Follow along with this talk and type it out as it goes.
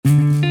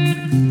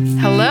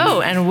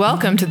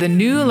welcome to the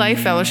New Life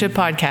Fellowship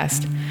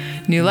podcast.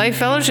 New Life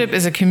Fellowship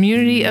is a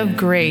community of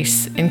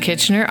grace in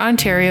Kitchener,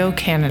 Ontario,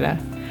 Canada.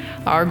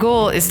 Our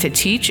goal is to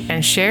teach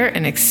and share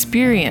and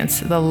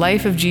experience the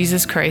life of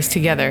Jesus Christ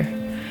together.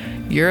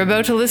 You're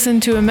about to listen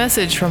to a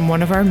message from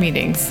one of our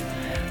meetings.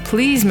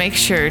 Please make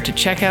sure to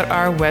check out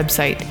our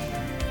website,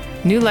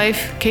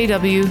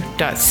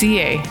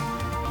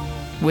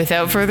 newlifekw.ca.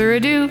 Without further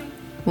ado,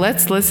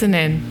 let's listen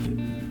in.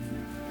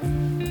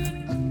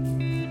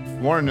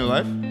 Morning, New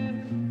Life.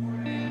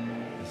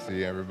 Good to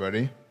see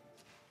everybody.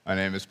 My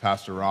name is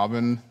Pastor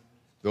Robin.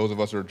 Those of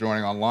us who are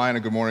joining online, a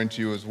good morning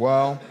to you as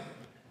well.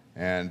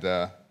 And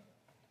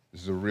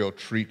this is a real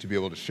treat to be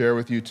able to share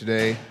with you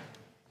today.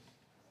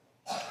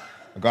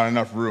 I've got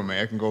enough room,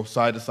 I can go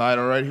side to side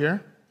all right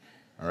here.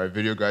 All right,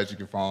 video guys, you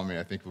can follow me.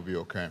 I think we'll be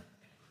okay.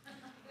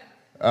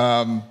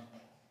 One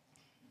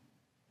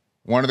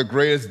of the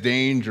greatest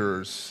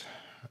dangers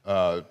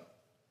to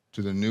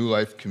the New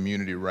Life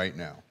community right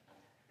now,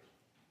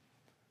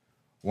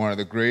 one of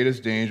the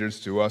greatest dangers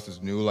to us as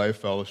New Life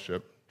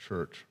Fellowship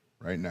Church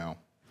right now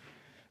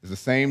is the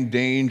same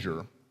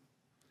danger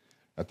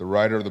that the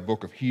writer of the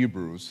book of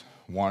Hebrews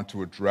wanted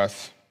to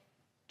address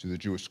to the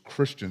Jewish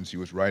Christians he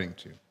was writing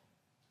to.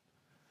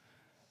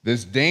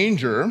 This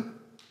danger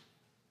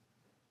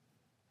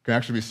can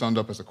actually be summed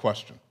up as a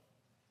question.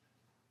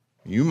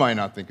 You might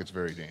not think it's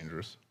very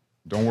dangerous.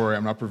 Don't worry,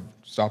 I'm not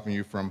stopping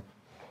you from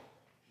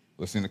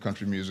listening to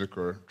country music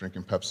or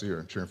drinking Pepsi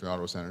or cheering for the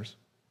Ottawa Senators.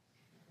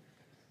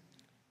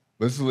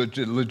 This is a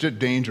legit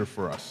danger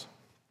for us.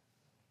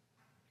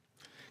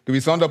 It can be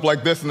summed up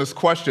like this in this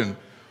question: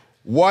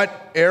 what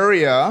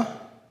area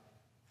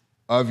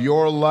of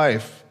your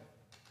life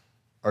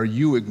are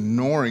you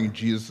ignoring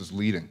Jesus'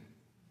 leading?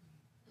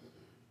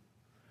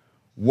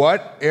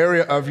 What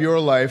area of your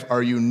life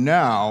are you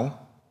now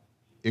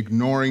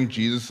ignoring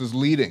Jesus'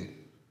 leading? You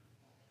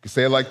can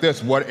say it like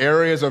this: what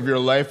areas of your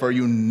life are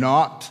you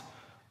not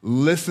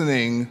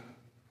listening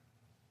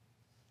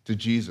to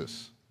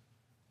Jesus?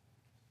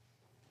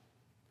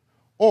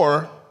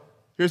 Or,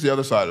 here's the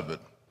other side of it,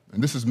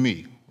 and this is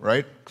me,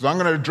 right? Because I'm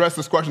going to address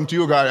this question to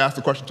you, I got to ask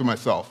the question to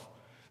myself.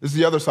 This is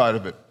the other side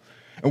of it.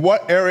 And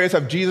what areas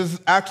have Jesus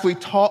actually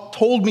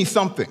told me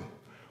something,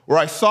 where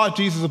I saw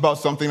Jesus about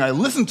something, and I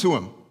listened to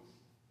him,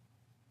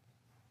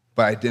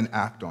 but I didn't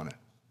act on it?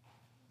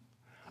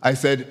 I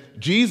said,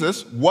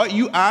 Jesus, what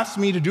you asked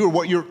me to do, or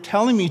what you're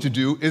telling me to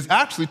do, is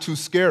actually too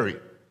scary.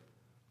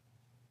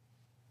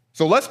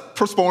 So let's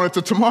postpone it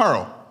to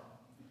tomorrow.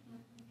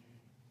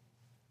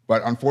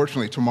 But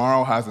unfortunately,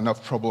 tomorrow has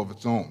enough trouble of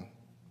its own,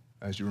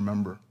 as you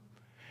remember.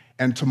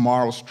 And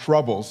tomorrow's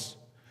troubles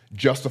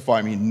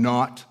justify me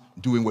not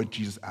doing what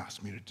Jesus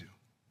asked me to do.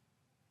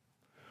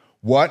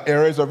 What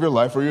areas of your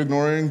life are you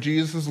ignoring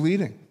Jesus'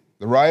 leading?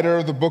 The writer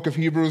of the book of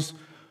Hebrews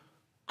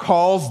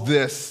calls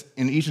this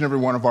in each and every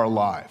one of our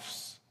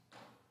lives.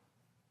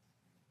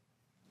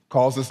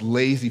 Calls this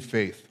lazy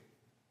faith,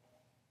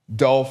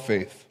 dull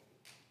faith,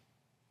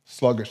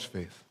 sluggish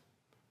faith.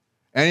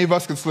 Any of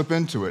us can slip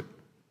into it.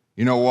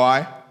 You know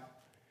why?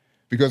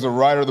 Because the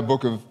writer of the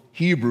book of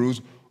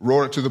Hebrews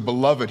wrote it to the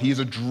beloved. He's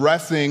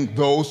addressing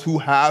those who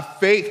have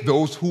faith,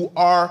 those who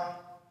are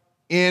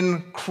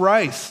in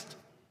Christ.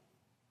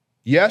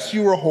 Yes,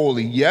 you are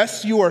holy.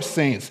 Yes, you are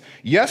saints.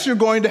 Yes, you're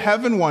going to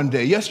heaven one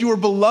day. Yes, you are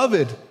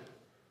beloved.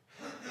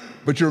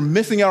 But you're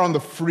missing out on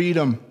the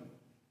freedom,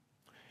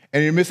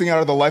 and you're missing out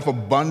on the life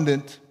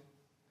abundant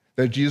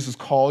that Jesus has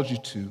called you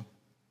to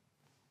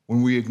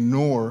when we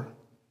ignore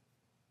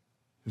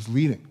his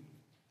leading.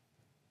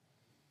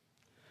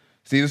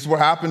 See, this is what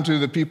happened to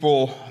the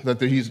people that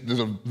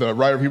the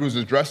writer of Hebrews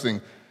is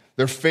addressing.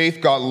 Their faith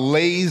got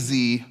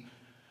lazy,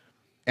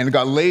 and it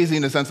got lazy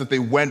in the sense that they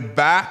went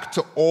back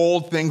to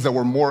old things that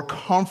were more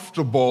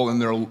comfortable in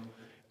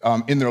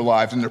their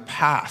lives, in their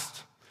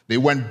past. They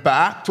went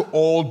back to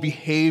old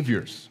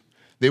behaviors.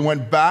 They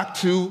went back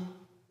to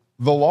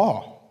the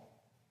law.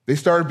 They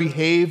started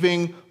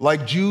behaving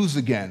like Jews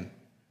again.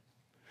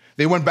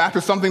 They went back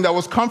to something that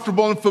was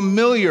comfortable and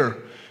familiar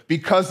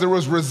because there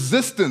was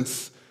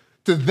resistance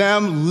to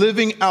them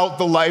living out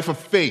the life of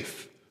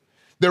faith.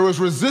 There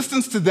was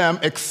resistance to them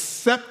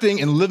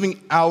accepting and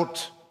living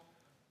out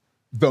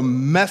the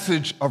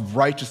message of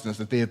righteousness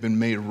that they have been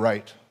made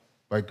right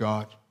by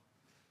God.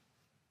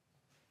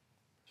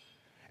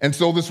 And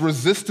so this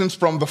resistance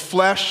from the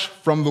flesh,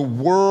 from the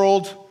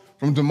world,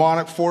 from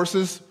demonic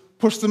forces,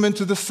 pushed them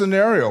into this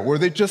scenario where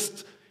they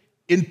just,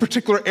 in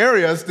particular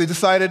areas, they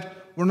decided,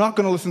 we're not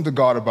going to listen to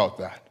God about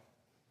that.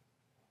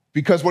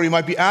 Because what he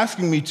might be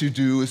asking me to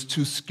do is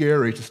too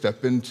scary to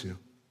step into.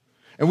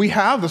 And we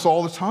have this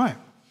all the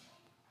time,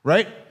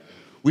 right?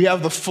 We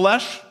have the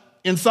flesh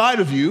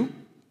inside of you,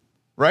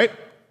 right?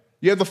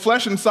 You have the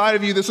flesh inside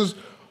of you. This is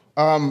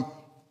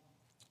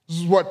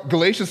what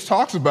Galatians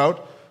talks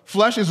about.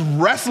 Flesh is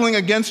wrestling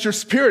against your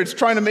spirit. It's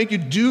trying to make you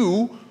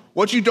do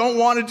what you don't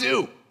want to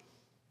do.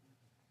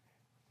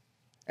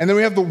 And then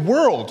we have the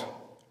world,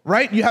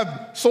 right? You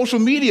have social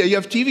media, you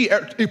have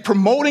TV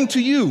promoting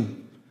to you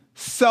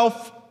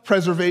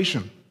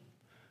self-preservation,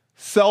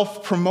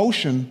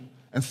 self-promotion,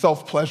 and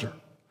self-pleasure.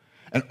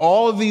 And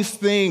all of these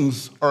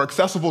things are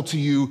accessible to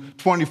you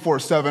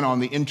 24/7 on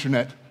the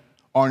internet,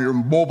 on your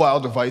mobile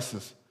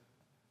devices.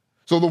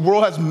 So the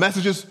world has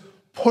messages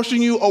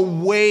pushing you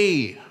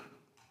away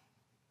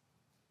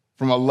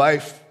from a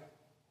life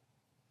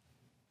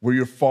where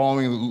you're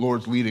following the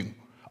Lord's leading,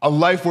 a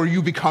life where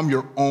you become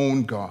your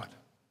own God.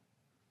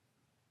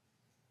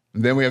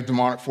 And then we have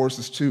demonic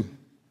forces too.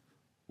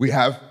 We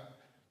have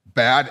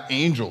bad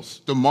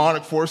angels,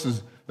 demonic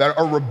forces that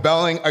are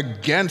rebelling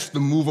against the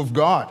move of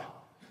God.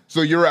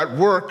 So you're at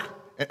work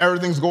and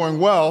everything's going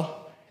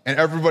well and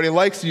everybody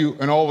likes you,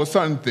 and all of a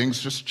sudden things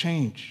just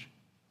change.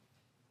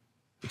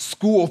 At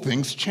school,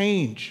 things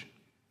change.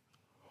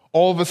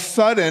 All of a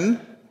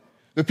sudden,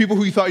 the people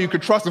who you thought you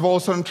could trust have all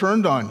of a sudden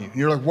turned on you. And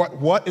you're like,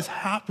 what is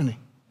happening?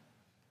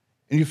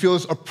 And you feel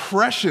this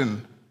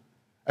oppression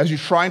as you're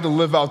trying to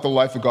live out the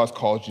life that God's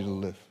called you to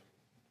live.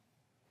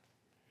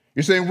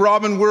 You're saying,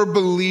 Robin, we're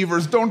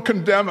believers. Don't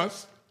condemn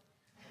us.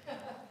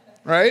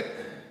 Right?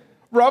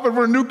 Robin,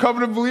 we're new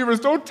covenant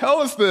believers. Don't tell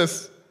us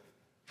this.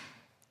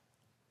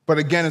 But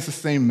again, it's the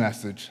same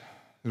message.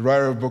 The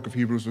writer of the book of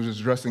Hebrews was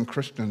addressing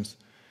Christians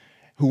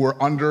who were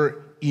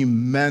under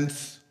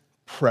immense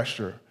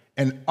pressure.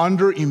 And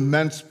under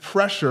immense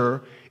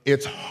pressure,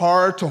 it's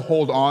hard to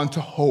hold on to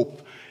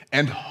hope.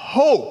 And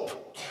hope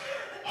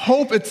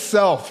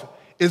itself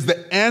is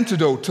the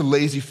antidote to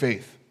lazy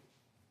faith.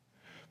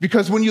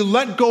 Because when you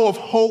let go of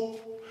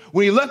hope,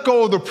 when you let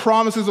go of the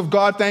promises of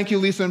God, thank you,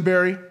 Lisa and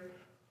Barry,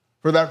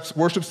 for that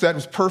worship set, it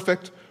was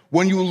perfect.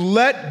 When you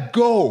let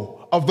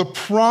go of the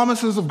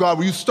promises of God,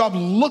 when you stop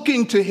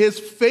looking to his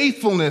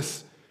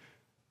faithfulness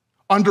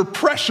under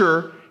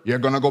pressure, you're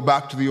going to go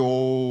back to the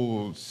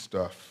old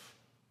stuff.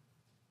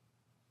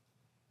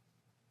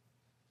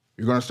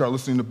 You're going to start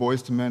listening to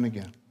Boys to Men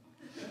again.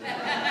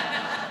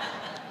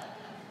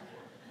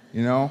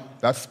 You know,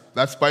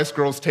 that Spice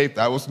Girls tape,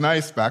 that was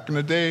nice back in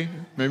the day.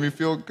 Made me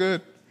feel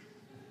good.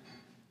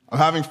 I'm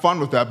having fun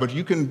with that, but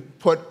you can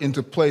put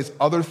into place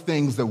other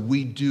things that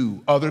we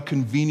do, other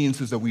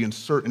conveniences that we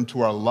insert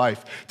into our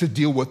life to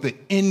deal with the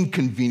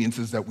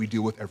inconveniences that we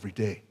deal with every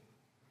day.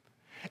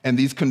 And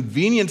these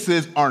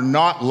conveniences are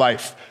not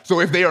life. So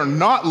if they are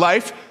not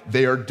life,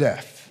 they are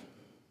death.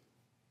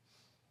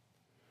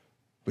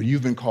 But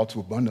you've been called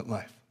to abundant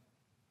life.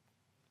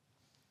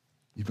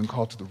 You've been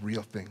called to the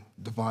real thing,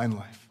 divine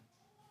life.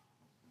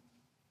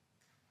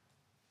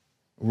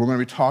 We're going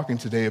to be talking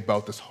today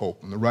about this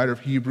hope. And the writer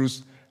of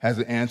Hebrews has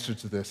an answer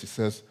to this. He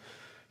says,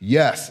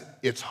 yes,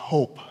 it's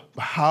hope.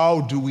 But how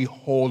do we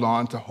hold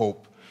on to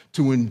hope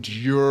to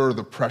endure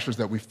the pressures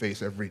that we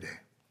face every day?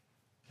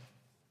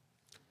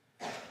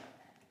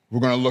 We're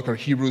going to look at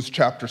Hebrews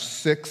chapter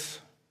 6.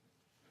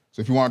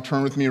 So if you want to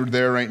turn with me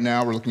there right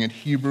now, we're looking at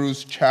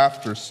Hebrews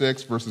chapter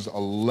 6, verses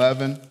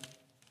 11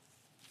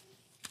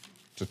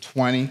 to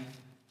 20.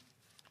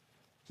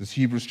 This is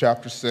Hebrews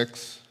chapter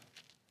 6.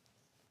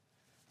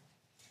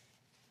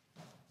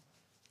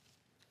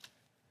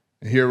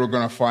 And here we're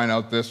going to find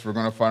out this. We're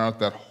going to find out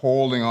that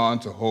holding on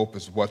to hope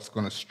is what's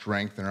going to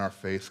strengthen our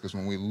faith. Because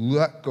when we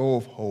let go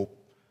of hope,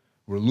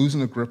 we're losing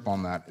the grip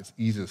on that. It's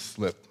easy to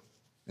slip.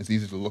 It's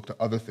easy to look to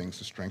other things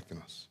to strengthen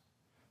us.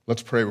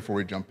 Let's pray before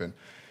we jump in.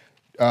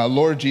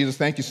 Lord Jesus,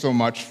 thank you so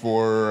much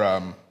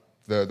for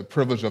the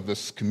privilege of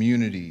this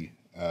community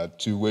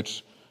to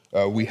which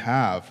we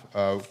have,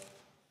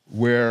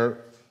 where,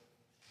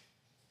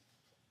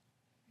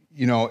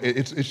 you know,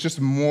 it's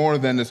just more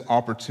than this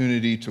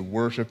opportunity to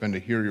worship and to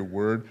hear your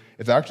word.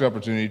 It's actually an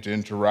opportunity to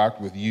interact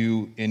with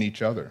you in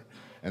each other.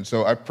 And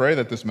so I pray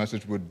that this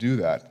message would do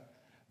that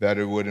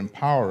it would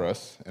empower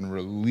us and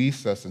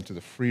release us into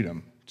the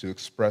freedom to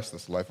express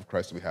this life of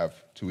Christ that we have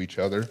to each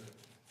other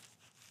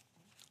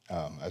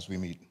as we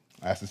meet.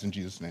 I ask this in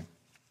Jesus' name.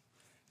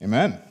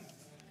 Amen.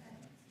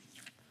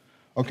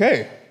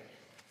 Okay.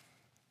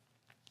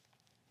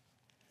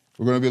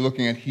 We're going to be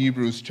looking at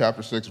Hebrews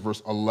chapter 6,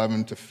 verse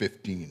 11 to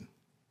 15.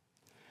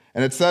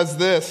 And it says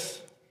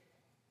this,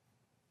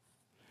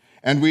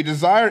 and we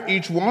desire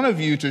each one of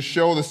you to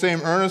show the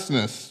same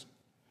earnestness,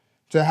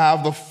 to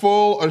have the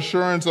full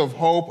assurance of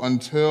hope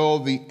until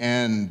the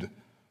end,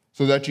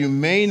 so that you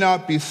may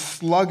not be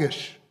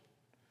sluggish,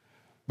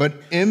 but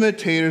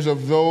imitators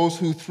of those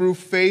who through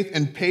faith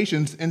and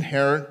patience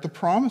inherit the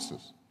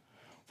promises.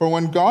 For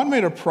when God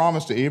made a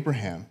promise to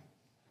Abraham,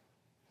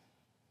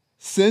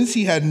 since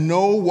he had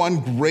no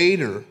one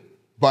greater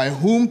by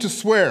whom to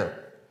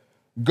swear,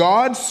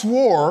 God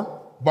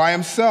swore by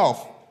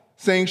himself,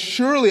 saying,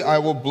 surely I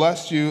will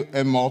bless you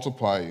and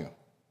multiply you.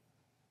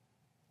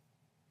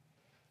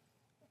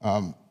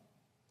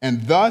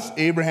 And thus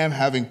Abraham,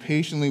 having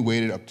patiently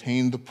waited,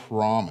 obtained the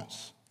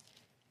promise.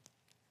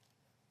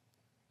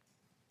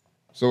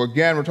 So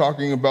again, we're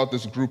talking about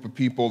this group of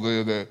people,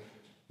 the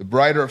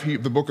writer of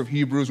the book of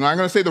Hebrews. And I'm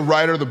going to say the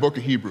writer of the book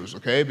of Hebrews,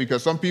 okay?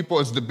 Because some people,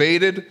 it's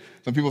debated.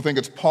 Some people think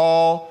it's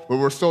Paul, but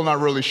we're still not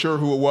really sure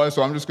who it was.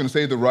 So I'm just going to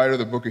say the writer of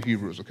the book of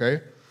Hebrews,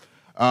 okay?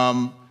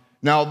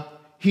 Now,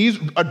 he's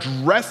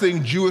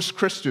addressing Jewish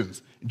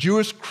Christians.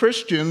 Jewish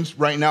Christians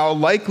right now,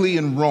 likely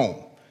in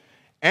Rome.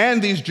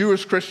 And these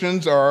Jewish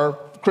Christians are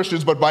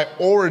Christians, but by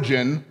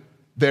origin,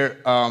 they're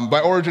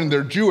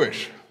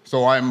Jewish.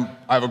 So I'm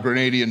of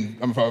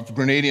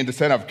Grenadian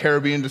descent, I have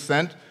Caribbean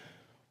descent.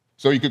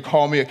 So you could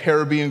call me a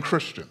Caribbean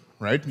Christian,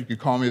 right? You could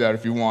call me that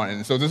if you want.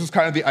 And so this is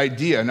kind of the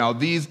idea. Now,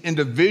 these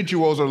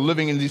individuals are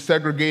living in these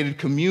segregated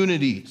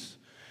communities.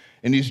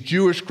 And these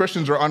Jewish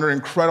Christians are under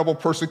incredible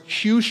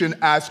persecution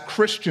as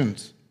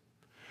Christians.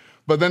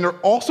 But then they're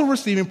also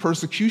receiving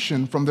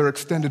persecution from their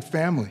extended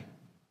family.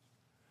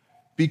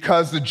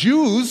 Because the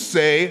Jews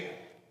say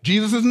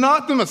Jesus is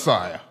not the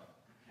Messiah.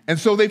 And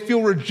so they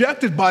feel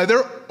rejected by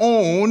their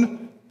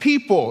own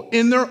people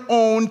in their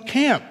own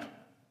camp.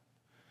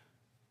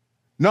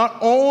 Not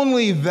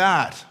only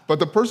that, but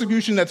the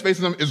persecution that's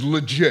facing them is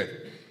legit.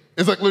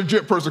 It's like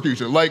legit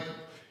persecution. Like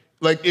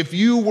if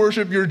you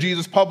worship your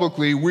Jesus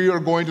publicly, we are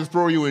going to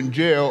throw you in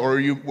jail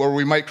or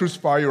we might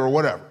crucify you or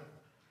whatever.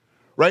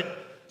 Right?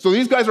 So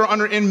these guys are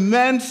under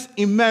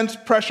immense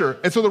pressure.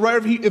 And so the writer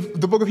of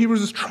the book of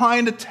Hebrews is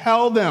trying to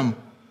tell them,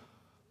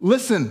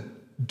 listen,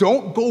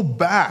 don't go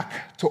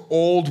back to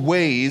old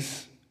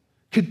ways.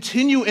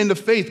 Continue in the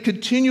faith.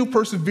 Continue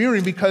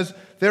persevering because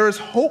there is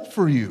hope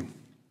for you.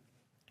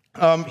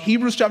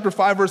 Hebrews chapter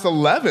 5, verse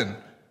 11.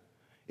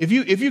 If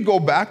you go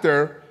back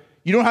there,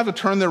 you don't have to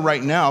turn there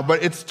right now,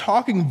 but it's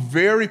talking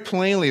very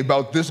plainly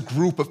about this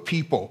group of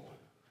people,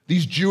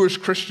 these Jewish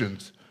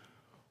Christians,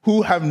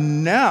 who have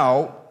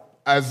now,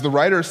 as the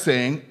writer is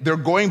saying, they're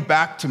going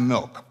back to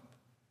milk.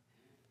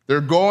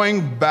 They're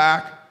going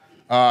back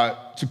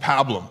to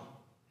pablum,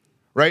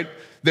 right?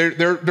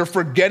 They're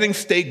forgetting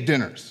steak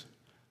dinners.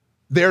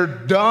 They're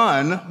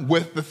done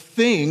with the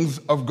things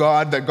of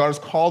God that God has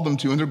called them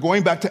to, and they're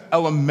going back to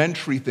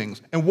elementary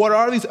things. And what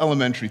are these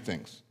elementary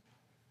things?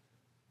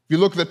 If you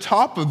look at the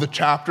top of the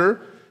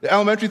chapter, the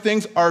elementary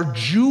things are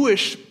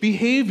Jewish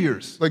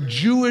behaviors, like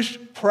Jewish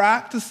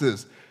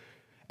practices.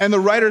 And the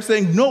writer is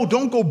saying, no,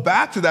 don't go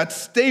back to that.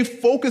 Stay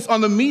focused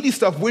on the meaty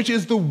stuff, which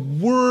is the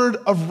word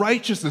of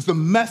righteousness, the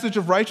message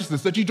of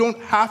righteousness, that you don't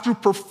have to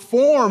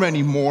perform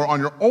anymore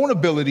on your own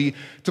ability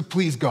to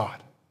please God.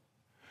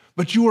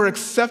 But you are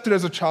accepted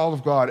as a child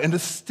of God, and to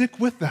stick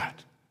with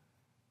that.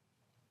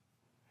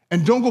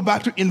 And don't go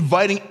back to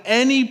inviting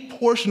any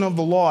portion of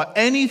the law,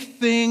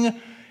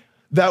 anything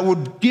that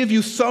would give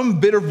you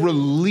some bit of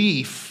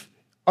relief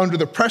under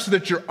the pressure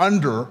that you're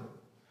under,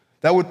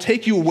 that would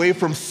take you away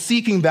from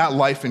seeking that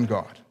life in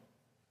God.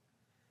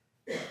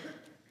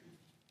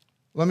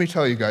 Let me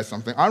tell you guys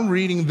something. I'm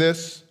reading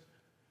this,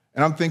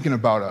 and I'm thinking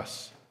about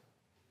us.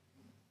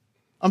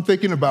 I'm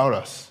thinking about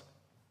us.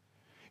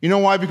 You know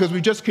why? Because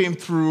we just came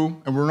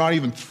through, and we're not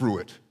even through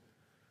it.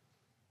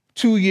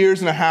 2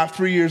 years and a half,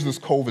 3 years of this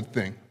COVID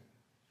thing.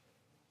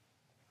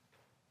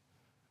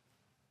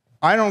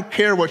 I don't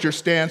care what your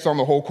stance on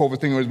the whole COVID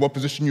thing is, what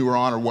position you were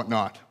on or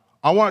whatnot.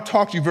 I want to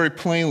talk to you very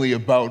plainly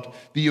about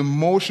the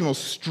emotional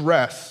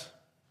stress,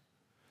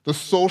 the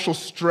social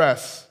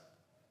stress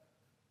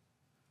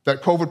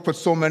that COVID put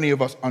so many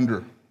of us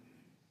under,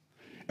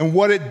 and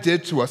what it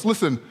did to us.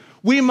 Listen,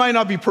 we might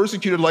not be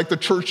persecuted like the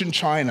church in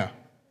China.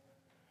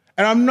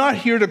 And I'm not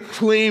here to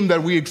claim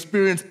that we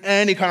experienced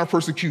any kind of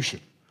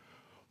persecution.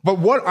 But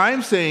what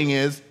I'm saying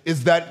is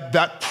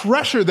that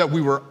pressure that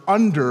we were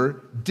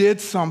under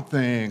did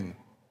something.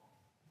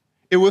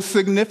 It was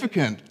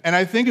significant. And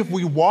I think if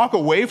we walk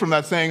away from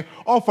that saying,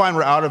 oh, fine,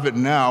 we're out of it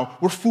now,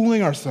 we're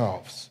fooling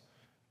ourselves.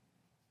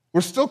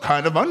 We're still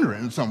kind of under it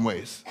in some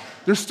ways.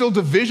 There's still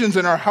divisions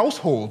in our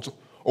households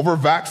over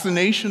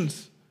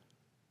vaccinations.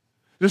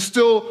 There's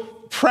still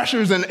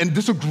pressures and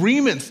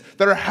disagreements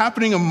that are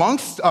happening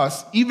amongst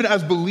us, even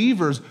as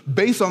believers,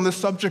 based on this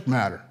subject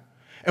matter.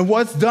 And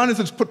what it's done is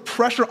it's put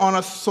pressure on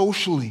us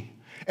socially,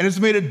 and it's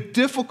made it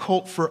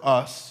difficult for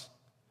us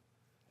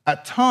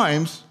at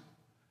times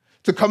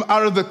to come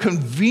out of the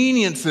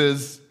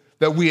conveniences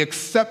that we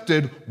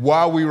accepted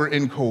while we were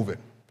in COVID.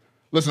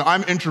 Listen,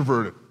 I'm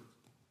introverted.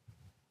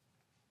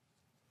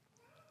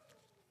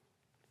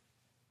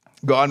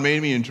 God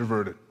made me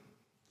introverted.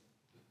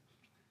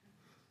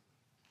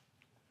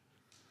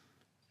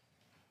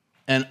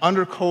 And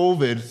under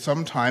COVID,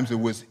 sometimes it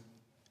was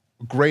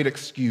a great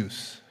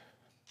excuse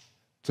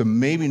to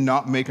maybe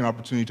not make an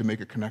opportunity to make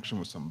a connection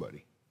with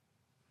somebody.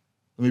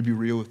 Let me be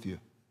real with you.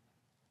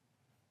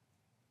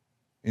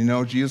 You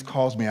know, Jesus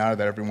calls me out of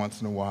that every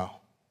once in a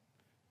while.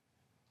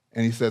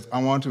 And he says,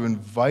 I want to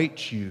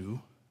invite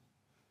you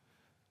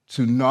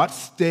to not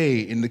stay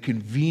in the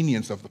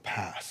convenience of the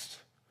past,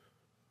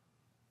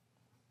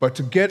 but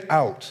to get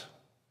out,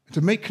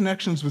 to make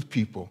connections with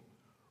people,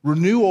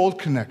 renew old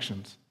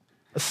connections,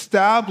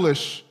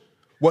 establish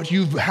what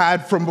you've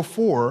had from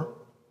before,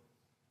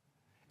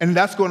 and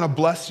that's going to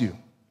bless you.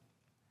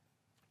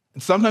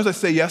 And sometimes I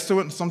say yes to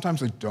it, and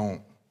sometimes I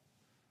don't.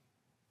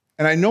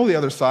 And I know the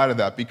other side of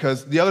that,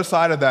 because the other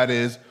side of that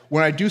is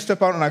when I do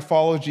step out and I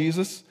follow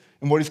Jesus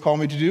and what he's called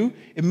me to do,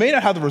 it may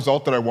not have the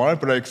result that I wanted,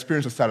 but I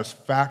experience a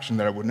satisfaction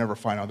that I would never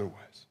find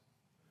otherwise.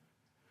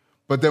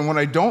 But then when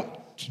I don't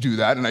do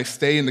that and I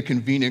stay in the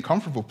convenient,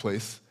 comfortable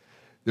place,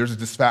 there's a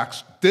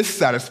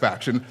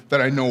dissatisfaction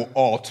that I know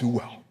all too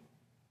well.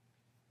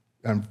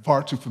 that I'm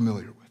far too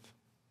familiar with.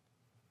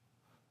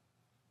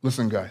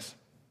 Listen, guys,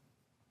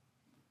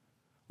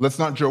 let's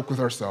not joke with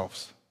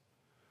ourselves.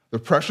 The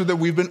pressure that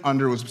we've been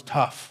under was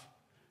tough.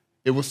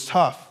 It was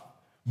tough.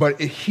 But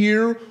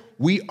here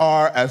we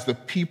are as the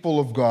people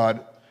of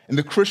God. And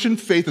the Christian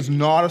faith is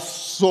not a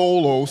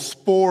solo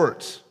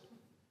sport.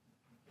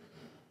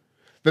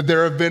 That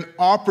there have been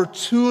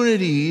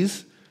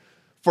opportunities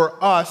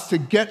for us to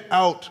get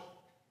out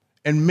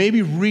and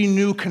maybe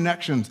renew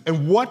connections.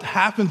 And what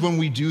happens when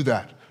we do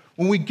that?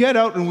 When we get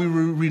out and we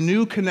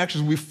renew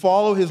connections, we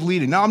follow his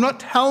leading. Now, I'm not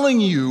telling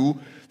you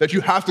that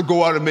you have to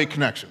go out and make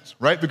connections,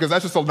 right? Because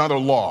that's just another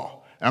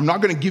law. And I'm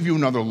not going to give you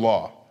another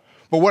law.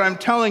 But what I'm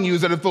telling you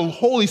is that if the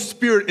Holy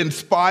Spirit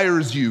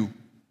inspires you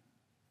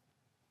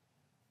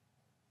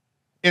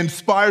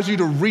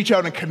to reach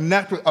out and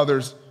connect with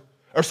others,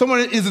 or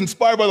someone is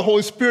inspired by the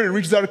Holy Spirit and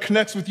reaches out and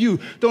connects with you,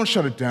 don't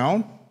shut it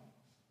down.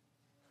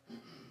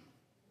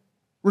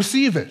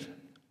 Receive it.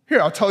 Here,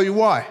 I'll tell you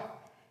why.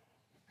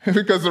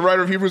 Because the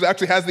writer of Hebrews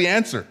actually has the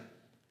answer.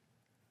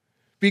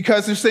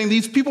 Because they're saying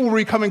these people were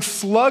becoming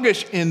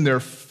sluggish in their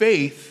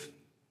faith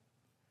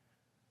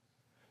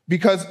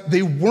because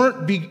they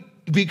weren't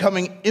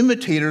becoming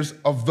imitators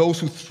of those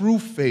who through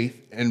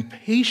faith and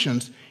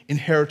patience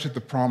inherited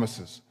the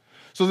promises.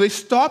 So they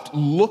stopped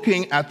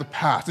looking at the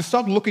past. They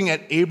stopped looking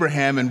at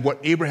Abraham and what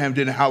Abraham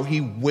did and how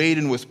he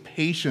waited and was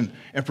patient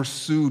and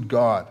pursued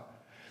God.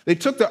 They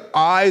took their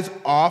eyes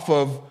off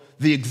of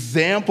the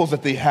examples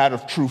that they had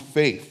of true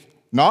faith,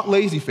 not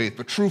lazy faith,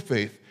 but true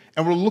faith,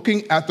 and were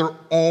looking at their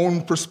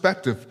own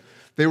perspective.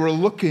 They were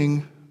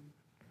looking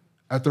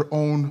at their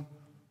own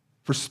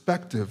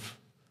perspective,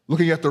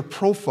 looking at their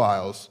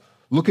profiles,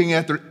 looking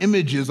at their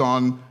images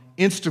on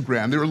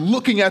Instagram. They were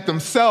looking at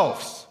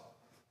themselves.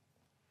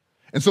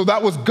 And so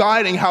that was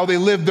guiding how they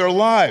lived their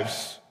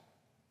lives.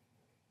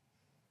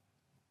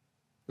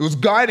 It was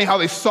guiding how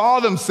they saw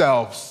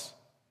themselves,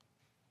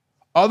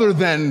 other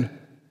than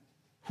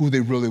who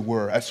they really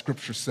were, as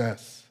Scripture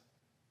says.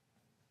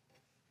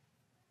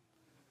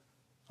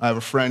 I have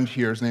a friend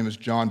here. His name is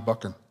John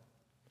Buchan.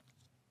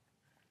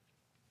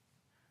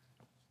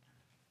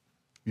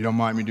 You don't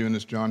mind me doing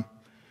this, John?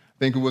 I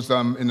think it was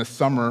in the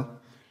summer.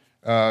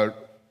 I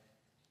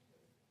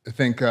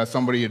think there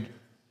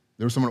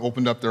was someone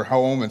opened up their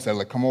home and said,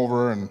 like, come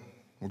over and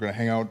we're going to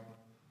hang out.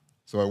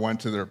 So I went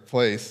to their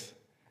place,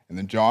 and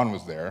then John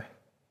was there.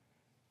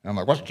 And I'm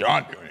like, what's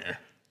John doing here?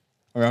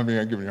 I'm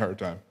giving you a hard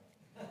time.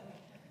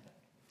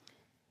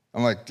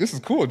 I'm like, this is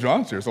cool.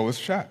 John's here, so let's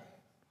chat.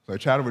 So I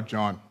chatted with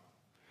John.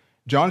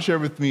 John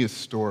shared with me his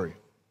story.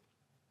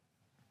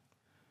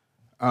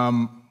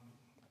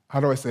 How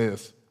do I say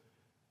this?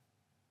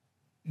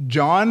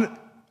 John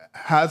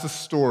has a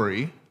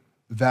story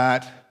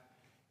that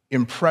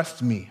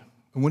impressed me.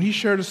 And when he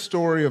shared a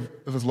story of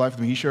his life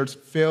with me, he shared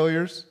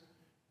failures,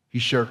 he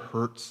shared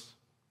hurts,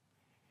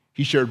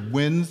 he shared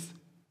wins,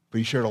 but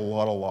he shared a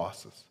lot of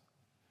losses.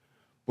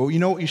 But you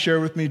know what he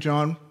shared with me,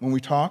 John, when we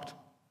talked?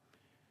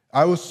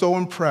 I was so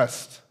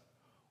impressed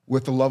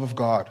with the love of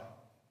God.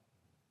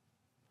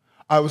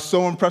 I was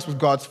so impressed with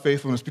God's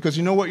faithfulness because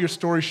you know what your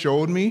story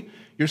showed me?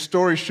 Your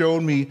story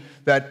showed me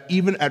that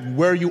even at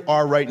where you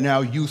are right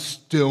now, you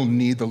still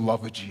need the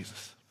love of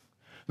Jesus.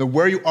 That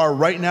where you are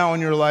right now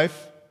in your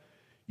life,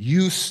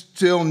 you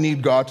still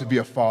need God to be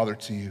a father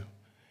to you.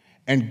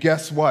 And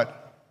guess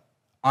what?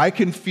 I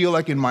can feel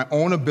like in my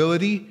own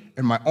ability,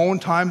 in my own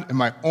time, in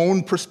my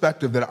own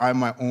perspective, that I'm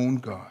my own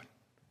God.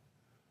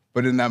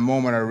 But in that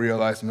moment, I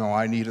realized, no,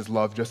 I need his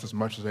love just as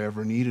much as I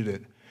ever needed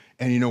it.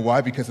 And you know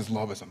why? Because his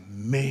love is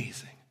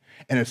amazing.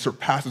 And it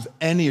surpasses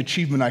any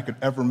achievement I could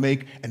ever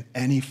make and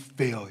any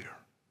failure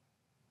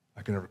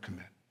I could ever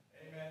commit.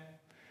 Amen.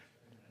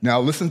 Now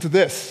listen to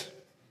this.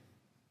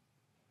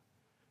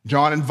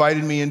 John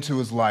invited me into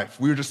his life.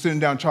 We were just sitting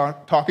down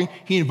talking.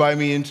 He invited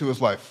me into his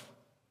life.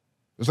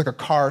 It was like a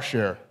car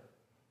share.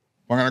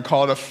 I'm going to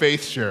call it a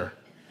faith share.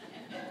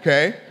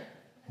 Okay?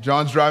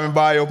 John's driving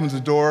by, he opens the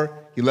door,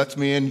 he lets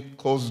me in,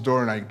 closes the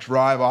door, and I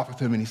drive off with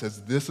him, and he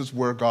says, this is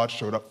where God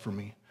showed up for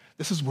me.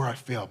 This is where I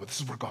failed, but this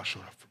is where God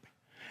showed up for me.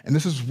 And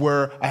this is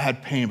where I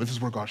had pain, but this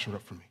is where God showed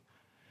up for me.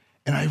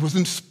 And I was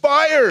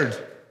inspired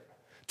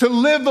to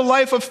live the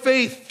life of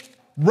faith.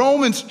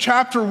 Romans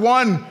chapter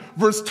 1,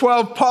 verse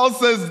 12, Paul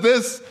says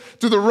this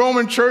to the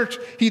Roman church.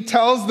 He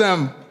tells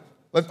them,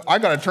 I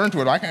got to turn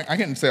to it. I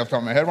can't say off the top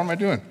of my head. What am I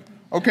doing?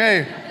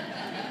 Okay.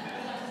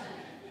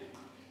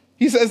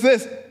 He says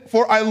this,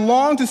 for I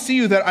long to see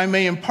you that I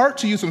may impart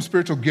to you some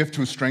spiritual gift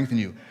to strengthen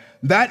you.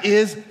 That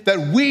is, that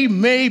we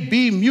may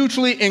be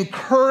mutually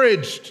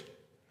encouraged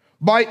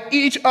by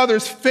each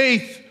other's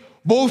faith,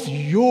 both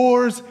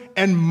yours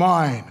and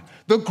mine.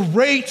 The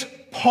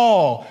great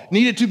Paul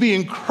needed to be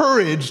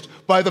encouraged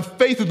by the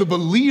faith of the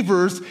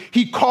believers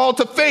he called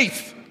to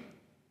faith.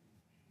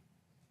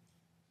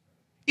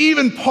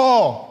 Even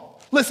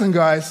Paul, listen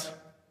guys,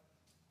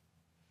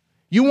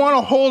 you want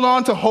to hold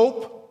on to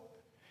hope?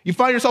 You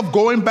find yourself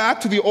going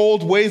back to the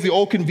old ways, the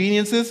old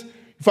conveniences?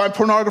 You find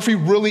pornography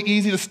really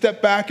easy to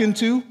step back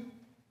into?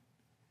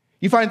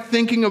 You find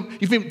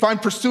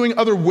pursuing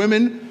other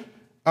women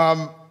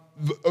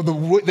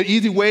the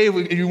easy way,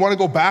 if you want to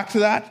go back to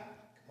that,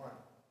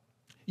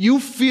 you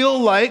feel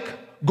like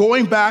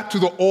going back to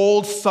the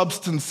old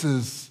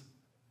substances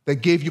that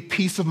gave you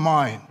peace of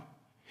mind.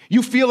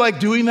 You feel like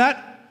doing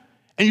that,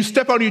 and you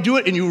step out and you do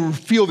it, and you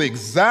feel the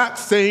exact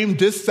same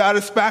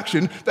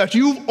dissatisfaction that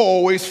you've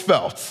always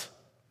felt.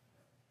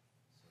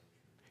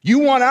 You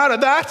want out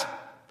of that?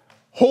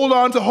 Hold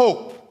on to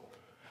hope.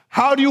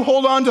 How do you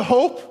hold on to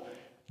hope?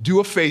 Do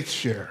a faith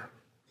share.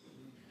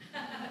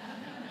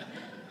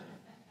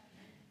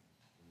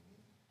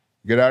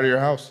 Get out of your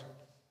house.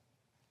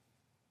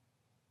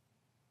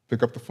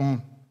 Pick up the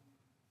phone.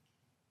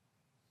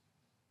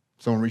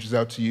 Someone reaches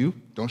out to you,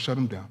 don't shut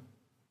them down.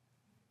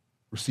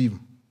 Receive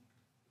them.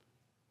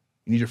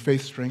 You need your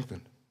faith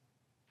strengthened.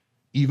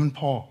 Even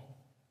Paul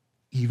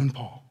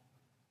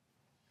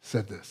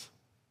said this.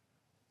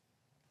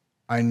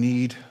 I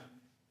need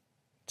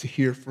to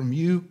hear from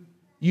you.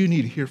 You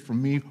need to hear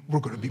from me. We're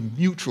going to be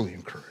mutually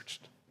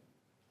encouraged.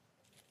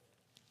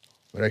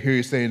 But I hear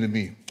you saying to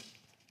me,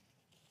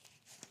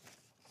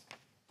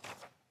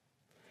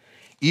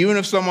 even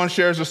if someone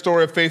shares a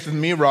story of faith with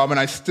me, Robin,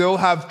 I still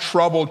have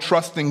trouble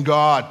trusting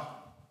God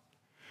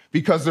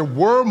because there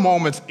were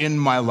moments in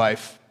my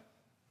life.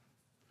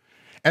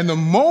 And the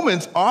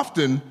moments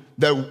often,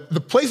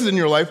 the places in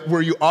your life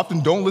where you often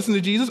don't listen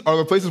to Jesus are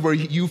the places where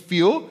you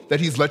feel that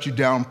he's let you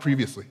down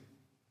previously.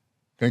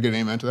 Can I get an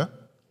amen to that?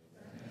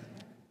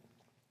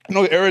 You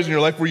know, the areas in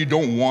your life where you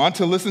don't want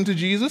to listen to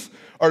Jesus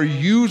are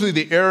usually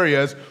the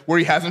areas where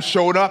he hasn't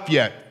showed up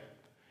yet.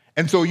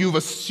 And so you've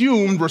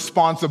assumed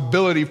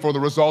responsibility for the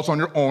results on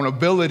your own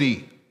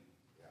ability.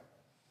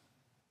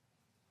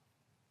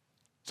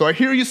 So I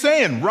hear you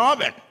saying,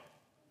 Robin,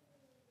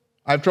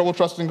 I have trouble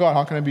trusting God.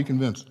 How can I be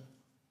convinced?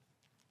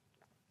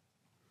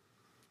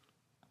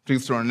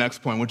 Takes us to our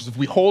next point, which is if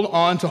we hold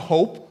on to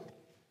hope,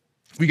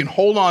 we can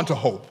hold on to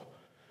hope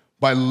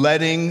by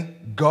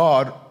letting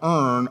God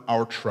earn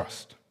our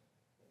trust.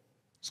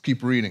 Let's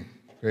keep reading,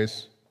 okay?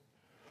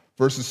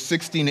 Verses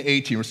 16 to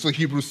 18. We're still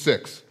Hebrews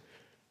 6.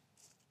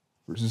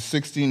 Verses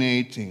 16 to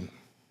 18.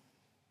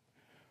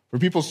 For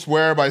people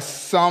swear by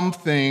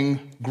something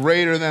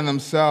greater than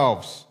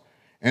themselves,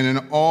 and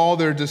in all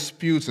their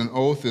disputes an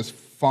oath is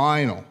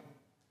final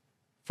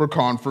for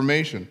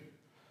confirmation.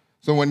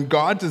 So when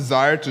God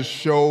desired to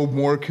show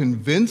more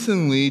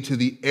convincingly to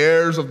the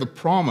heirs of the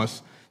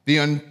promise the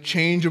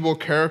unchangeable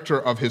character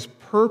of his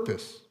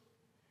purpose,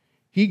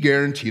 he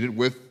guaranteed it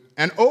with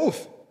an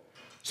oath.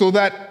 So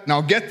that,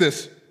 now get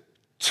this,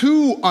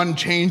 two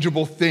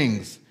unchangeable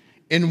things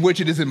in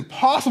which it is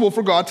impossible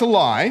for God to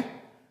lie,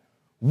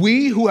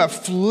 we who have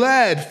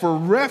fled for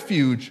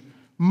refuge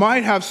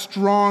might have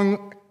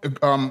strong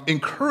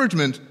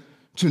encouragement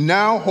to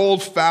now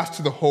hold fast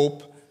to the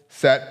hope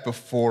set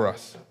before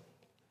us.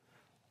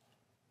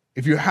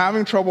 If you're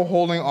having trouble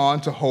holding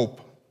on to hope,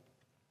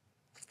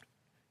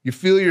 you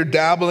feel you're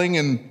dabbling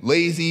in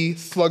lazy,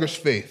 sluggish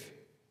faith.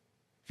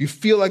 If you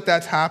feel like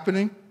that's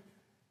happening,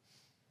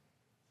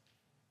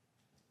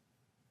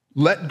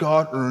 let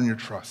God earn your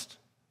trust.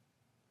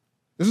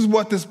 This is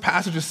what this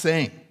passage is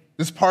saying.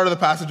 This part of the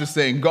passage is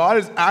saying God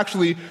is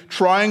actually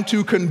trying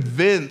to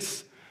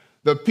convince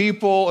the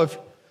people that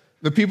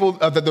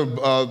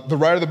the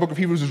writer of the book of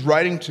Hebrews is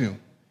writing to.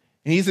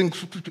 And he's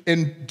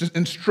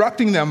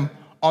instructing them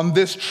on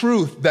this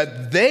truth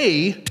that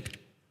they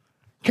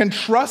can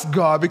trust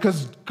God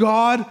because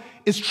God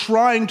is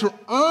trying to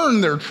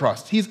earn their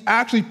trust. He's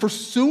actually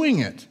pursuing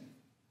it.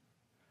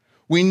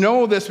 We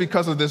know this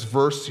because of this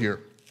verse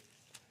here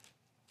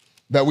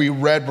that we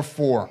read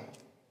before,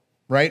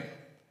 right?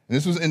 And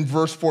this was in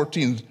verse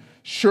 14.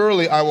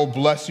 Surely I will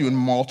bless you and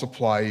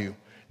multiply you.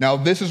 Now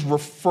this is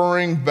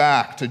referring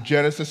back to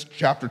Genesis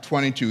chapter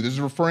 22. This is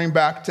referring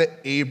back to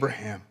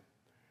Abraham.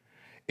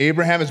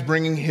 Abraham is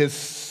bringing his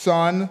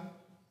son.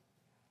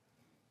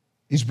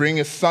 He's bringing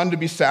his son to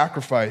be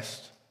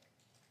sacrificed.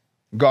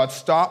 God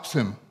stops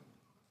him.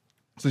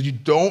 Says, you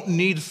don't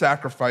need to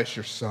sacrifice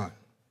your son.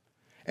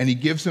 And he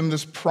gives him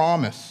this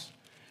promise.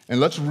 And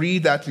let's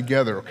read that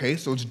together, okay?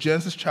 So it's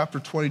Genesis chapter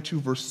 22,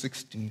 verse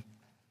 16.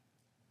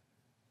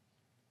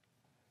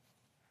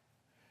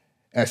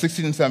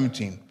 16 and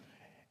 17.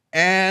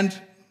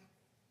 And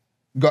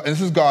God, and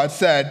this is God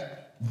said,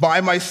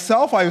 by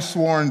myself I have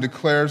sworn,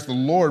 declares the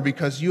Lord,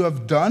 because you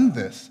have done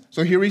this.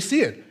 So here we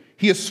see it.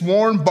 He has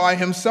sworn by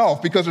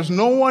himself because there's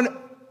no one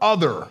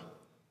other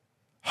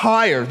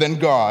higher than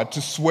God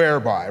to swear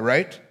by,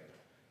 right?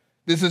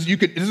 This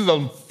is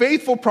a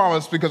faithful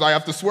promise because I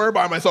have to swear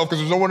by myself because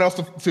there's no one else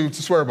to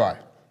swear by.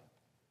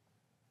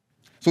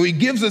 So he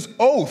gives this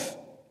oath,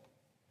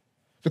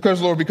 declares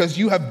the Lord, because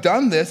you have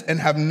done this and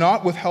have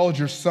not withheld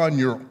your son,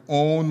 your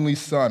only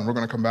son. We're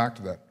going to come back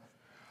to that.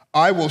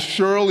 I will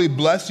surely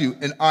bless you,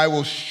 and I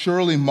will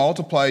surely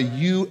multiply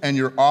you and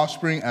your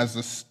offspring as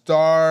the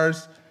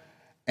stars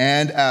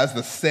and as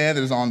the sand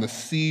that is on the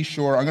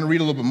seashore. I'm going to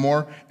read a little bit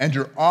more. And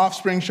your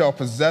offspring shall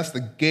possess the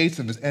gates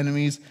of his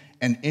enemies,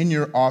 and in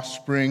your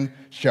offspring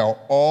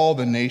shall all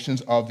the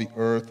nations of the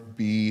earth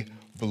be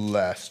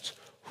blessed.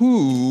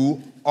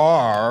 Who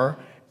are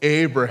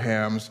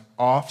Abraham's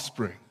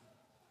offspring.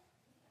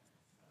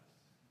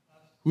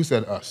 Who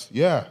said us?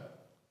 Yeah.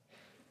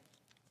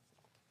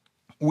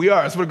 We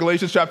are. That's what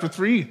Galatians chapter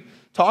 3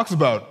 talks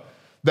about.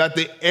 That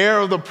the heir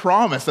of the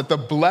promise, that the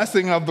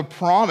blessing of the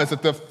promise,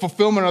 that the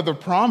fulfillment of the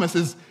promise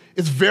is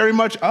very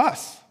much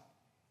us.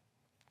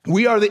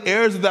 We are the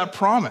heirs of that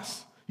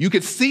promise. You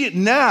could see it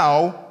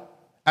now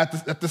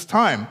at this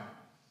time,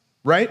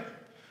 right?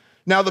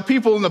 Now, the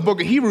people in the book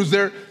of Hebrews,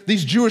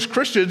 these Jewish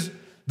Christians,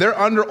 they're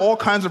under all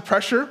kinds of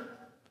pressure.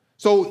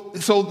 So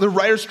the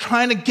writer's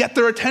trying to get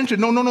their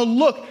attention. No,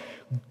 look.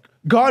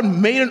 God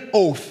made an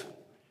oath,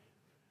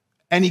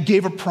 and he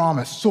gave a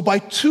promise. So by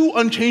two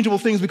unchangeable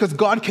things, because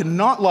God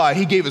cannot lie,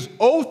 he gave his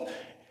oath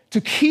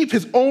to keep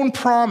his own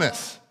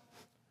promise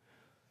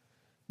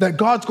that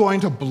God's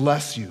going to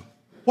bless you.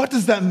 What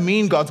does that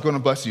mean, God's going to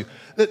bless you?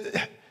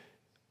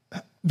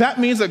 That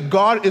means that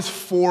God is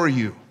for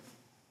you.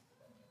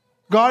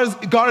 God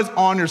is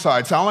on your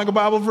side. Sound like a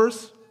Bible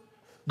verse?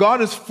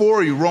 God is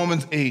for you,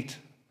 Romans 8.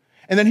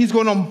 And then he's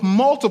going to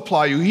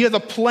multiply you. He has a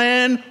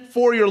plan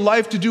for your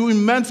life to do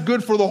immense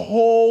good for the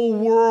whole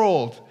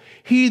world.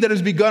 He that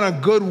has begun a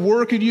good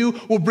work in you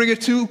will bring it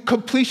to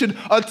completion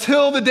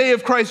until the day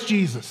of Christ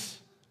Jesus.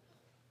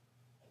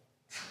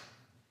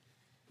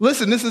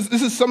 Listen, this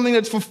is something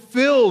that's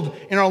fulfilled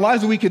in our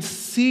lives, and we could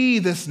see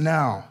this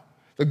now.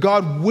 That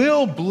God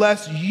will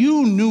bless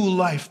you, New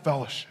Life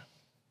Fellowship.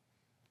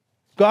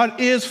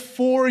 God is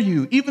for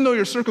you, even though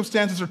your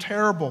circumstances are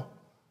terrible.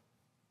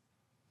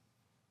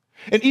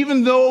 And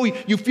even though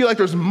you feel like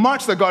there's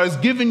much that God has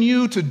given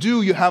you to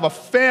do, you have a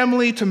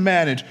family to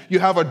manage, you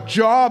have a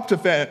job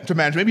to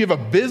manage, maybe you have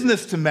a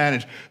business to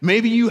manage,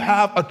 maybe you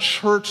have a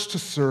church to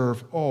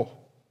serve. Oh.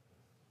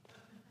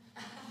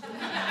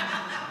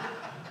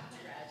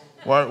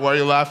 Why are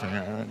you laughing?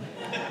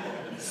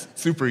 It's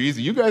super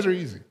easy. You guys are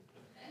easy.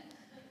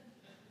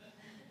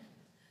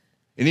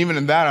 And even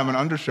in that, I'm an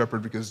under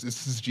shepherd because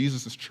this is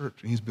Jesus'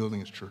 church, and he's building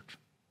his church.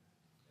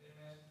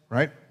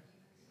 Right?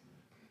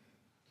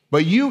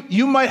 But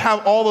you might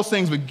have all those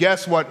things, but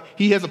guess what?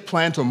 He has a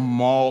plan to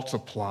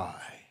multiply.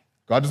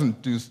 God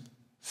doesn't do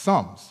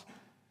sums.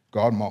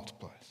 God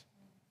multiplies.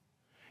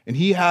 And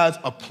he has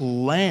a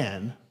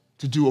plan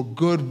to do a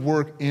good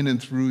work in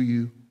and through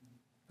you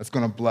that's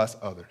going to bless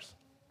others.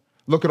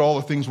 Look at all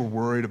the things we're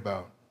worried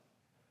about.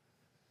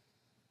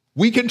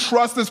 We can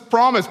trust this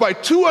promise by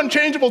two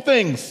unchangeable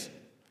things.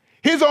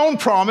 His own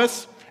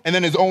promise and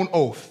then his own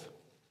oath.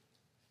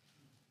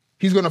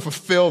 He's going to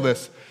fulfill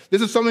this.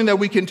 This is something that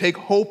we can take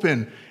hope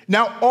in.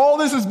 Now, all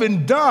this has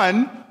been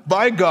done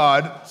by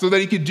God so that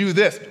he could do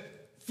this.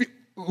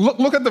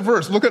 Look at the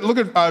verse. Look at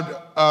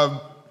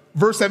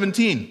verse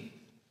 17.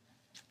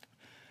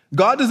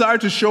 God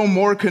desired to show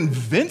more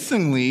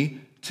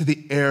convincingly to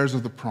the heirs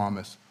of the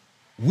promise.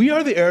 We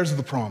are the heirs of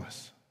the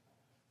promise.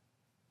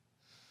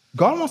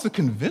 God wants to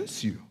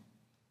convince you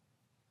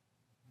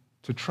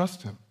to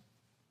trust him.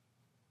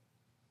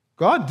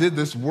 God did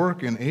this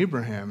work in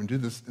Abraham and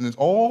did this, and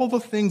all the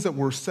things that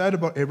were said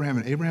about Abraham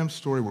and Abraham's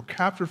story were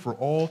captured for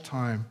all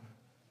time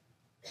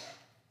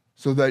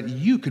so that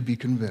you could be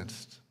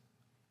convinced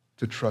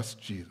to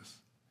trust Jesus.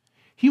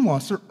 He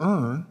wants to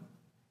earn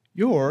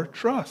your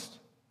trust.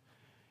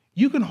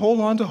 You can hold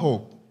on to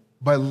hope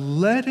by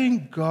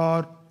letting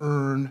God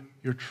earn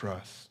your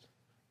trust.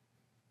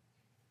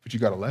 But you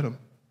got to let him.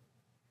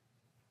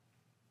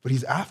 But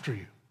he's after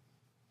you.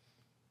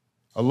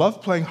 I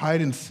love playing hide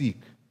and seek.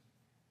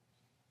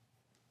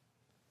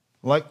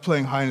 I like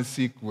playing hide and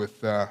seek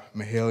with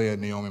Mahalia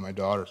and Naomi, my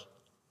daughters.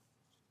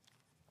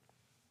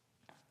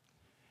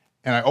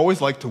 And I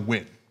always like to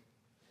win.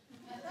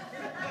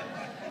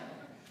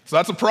 So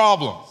that's a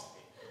problem.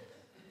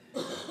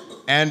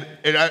 And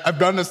I've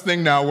done this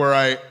thing now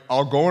where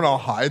I'll go and I'll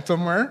hide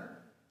somewhere.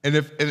 And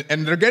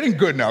they're getting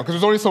good now because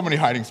there's only so many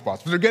hiding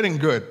spots, but they're getting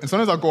good. And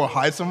sometimes I'll go and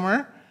hide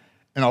somewhere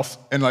and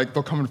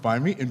they'll come and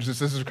find me. And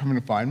just as they're coming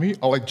to find me,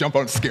 I'll jump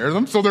out and scare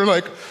them. So they're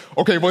like,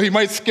 okay, well, he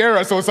might scare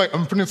us. So it's like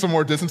I'm putting some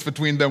more distance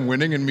between them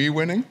winning and me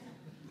winning.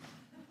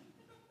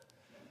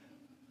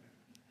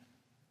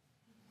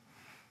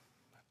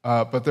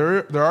 But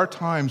there are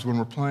times when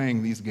we're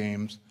playing these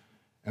games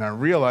and I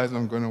realize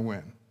I'm going to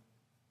win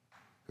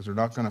because they're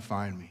not going to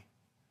find me.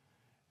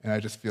 And I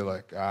just feel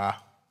like,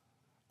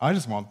 I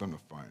just want them to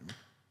find me.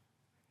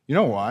 You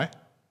know why?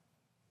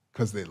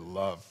 Because they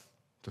love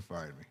to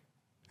find me.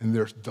 And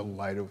they're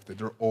delighted with it.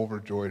 They're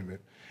overjoyed in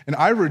it. And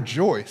I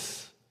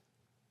rejoice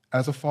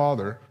as a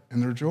father in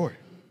their joy.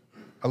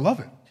 I love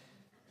it.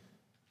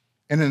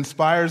 And it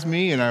inspires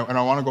me, and I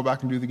want to go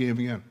back and do the game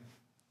again.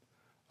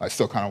 I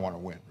still kind of want to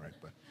win, right?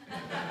 But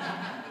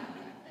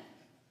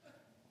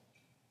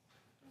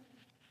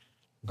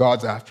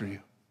God's after you.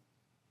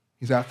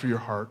 He's after your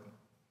heart.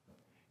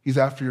 He's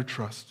after your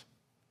trust.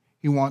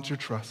 He wants your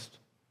trust.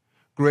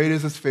 Great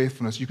is his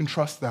faithfulness. You can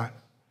trust that.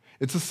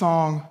 It's a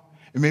song.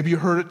 And maybe you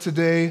heard it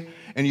today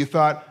and you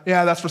thought,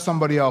 yeah, that's for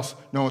somebody else.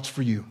 No, it's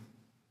for you.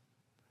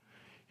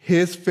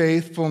 His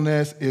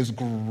faithfulness is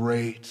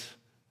great.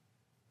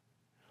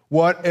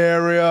 What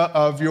area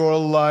of your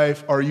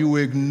life are you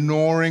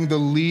ignoring the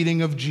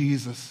leading of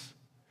Jesus?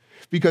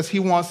 Because he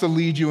wants to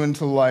lead you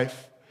into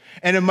life.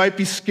 And it might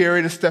be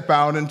scary to step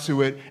out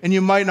into it, and you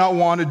might not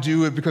want to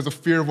do it because of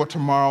fear of what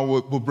tomorrow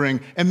will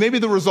bring. And maybe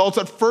the results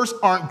at first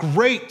aren't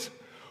great,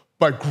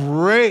 but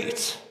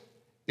great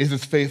is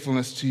his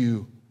faithfulness to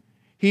you.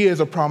 He has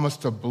a promise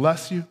to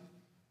bless you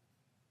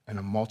and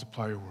to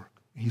multiply your work.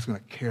 He's going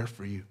to care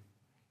for you.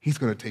 He's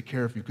going to take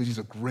care of you because he's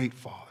a great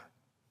father.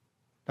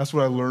 That's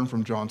what I learned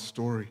from John's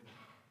story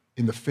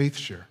in the faith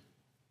share.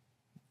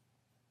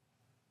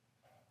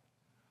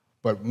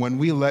 But when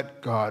we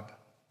let God,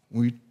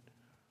 we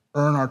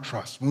earn our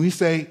trust. When we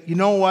say, you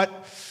know what,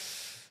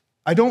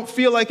 I don't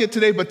feel like it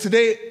today, but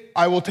today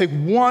I will take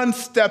one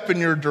step in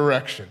your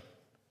direction.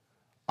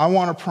 I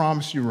want to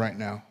promise you right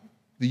now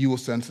that you will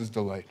sense his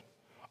delight.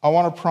 I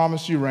want to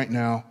promise you right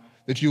now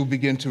that you will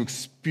begin to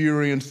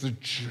experience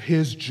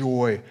his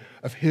joy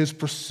of his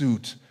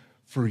pursuit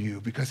for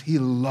you because he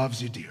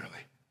loves you dearly.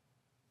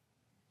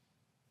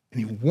 And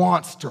he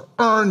wants to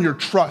earn your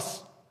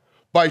trust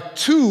by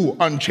two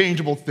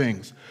unchangeable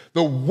things.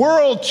 The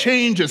world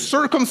changes,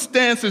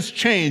 circumstances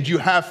change. You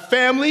have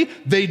family,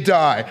 they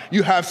die.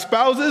 You have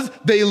spouses,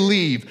 they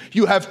leave.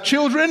 You have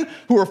children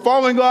who are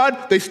following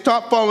God, they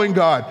stop following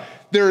God.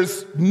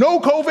 There's no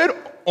COVID,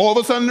 all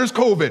of a sudden there's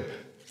COVID.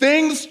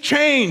 Things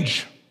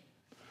change.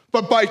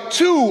 But by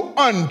two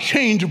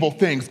unchangeable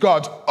things,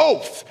 God's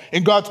oath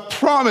and God's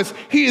promise,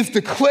 he has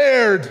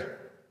declared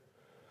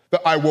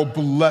that I will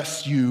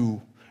bless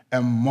you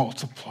and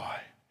multiply.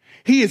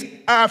 He is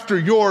after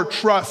your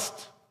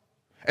trust.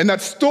 And that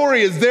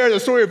story is there, the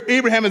story of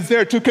Abraham is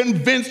there to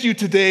convince you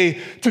today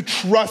to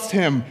trust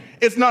him.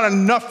 It's not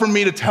enough for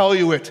me to tell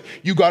you it.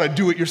 You got to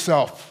do it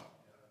yourself.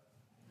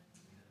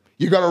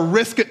 You got to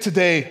risk it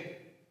today.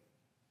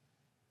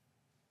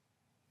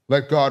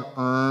 Let God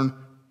earn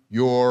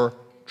your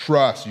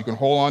trust. You can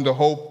hold on to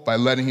hope by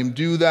letting him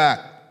do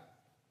that.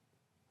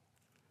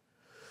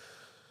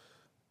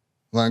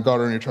 Letting God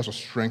earn your trust will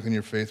strengthen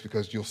your faith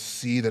because you'll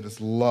see that his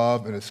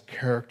love and his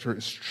character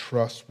is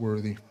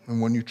trustworthy.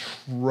 And when you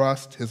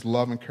trust his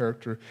love and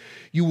character,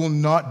 you will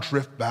not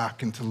drift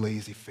back into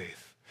lazy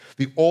faith.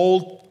 The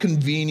old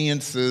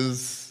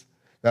conveniences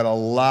that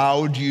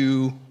allowed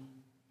you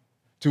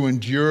to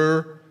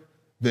endure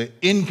the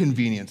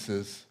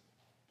inconveniences,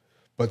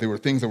 but they were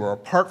things that were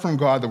apart from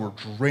God that were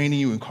draining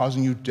you and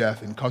causing you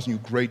death and causing you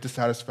great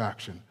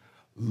dissatisfaction.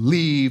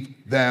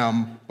 Leave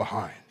them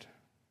behind.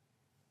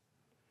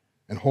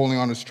 And holding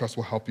on to his trust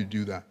will help you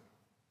do that.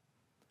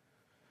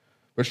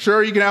 But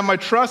sure, you can have my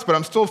trust, but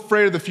I'm still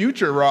afraid of the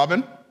future,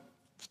 Robin.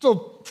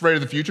 Still afraid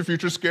of the future.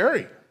 Future's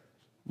scary.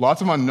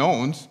 Lots of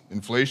unknowns.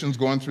 Inflation's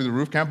going through the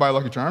roof. Can't buy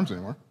Lucky Charms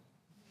anymore.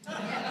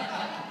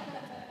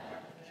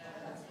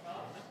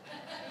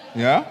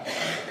 Yeah?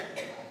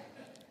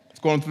 It's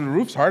going through the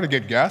roof. It's hard to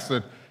get gas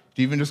to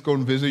even just go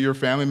and visit your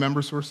family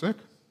members who are sick.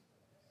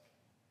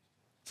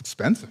 It's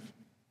expensive.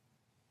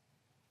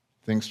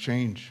 Things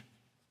change.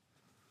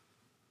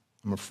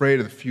 I'm afraid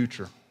of the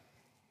future.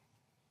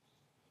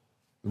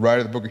 The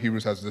writer of the book of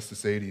Hebrews has this to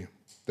say to you,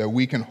 that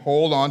we can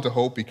hold on to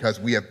hope because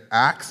we have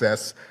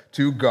access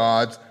to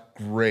God's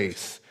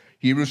grace.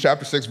 Hebrews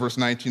chapter 6, verse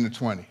 19 to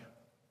 20.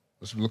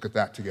 Let's look at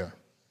that together.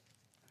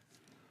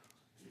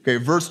 Okay,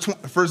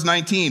 verse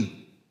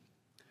 19.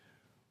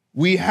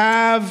 We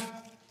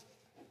have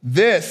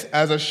this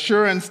as a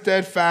sure and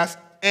steadfast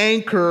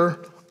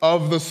anchor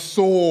of the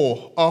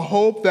soul, a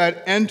hope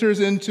that enters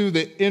into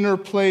the inner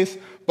place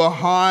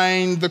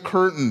behind the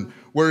curtain,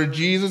 where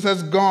Jesus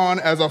has gone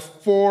as a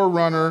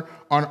forerunner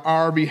on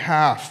our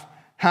behalf,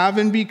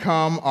 having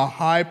become a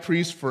high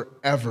priest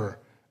forever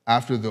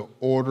after the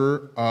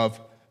order of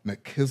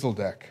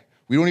Melchizedek.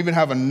 We don't even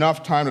have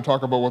enough time to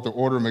talk about what the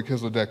order of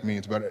Melchizedek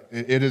means, but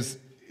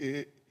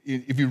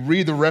if you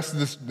read the rest of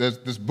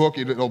this book,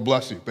 it'll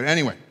bless you. But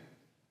anyway,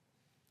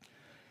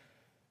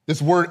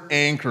 this word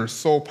anchor is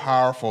so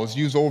powerful. It's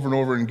used over and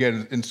over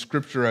again in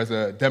Scripture as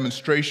a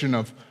demonstration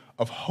of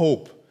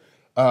hope.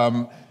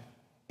 And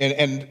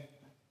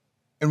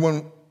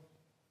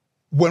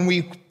when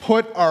we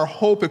put our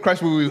hope in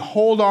Christ, when we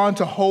hold on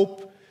to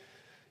hope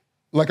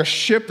like a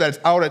ship that's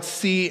out at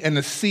sea and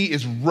the sea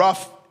is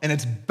rough and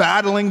it's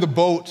battling the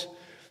boat,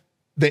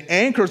 the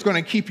anchor is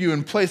going to keep you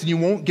in place and you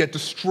won't get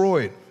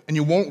destroyed and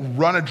you won't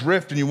run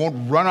adrift and you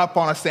won't run up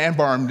on a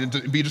sandbar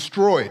and be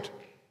destroyed.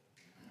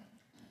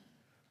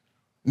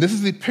 And this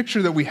is the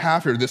picture that we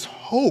have here. This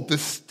hope,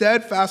 this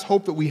steadfast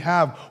hope that we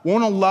have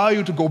won't allow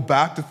you to go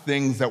back to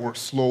things that were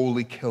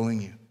slowly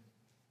killing you.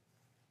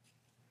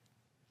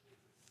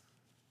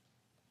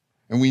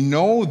 And we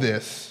know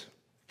this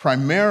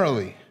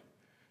primarily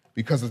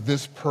because of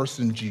this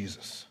person,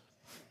 Jesus.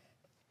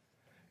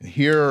 And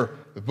here,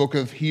 the book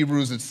of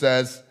Hebrews, it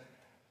says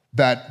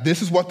that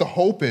this is what the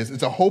hope is.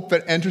 It's a hope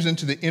that enters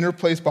into the inner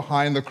place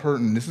behind the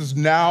curtain. This is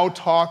now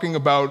talking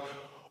about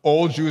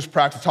old Jewish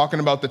practice, talking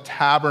about the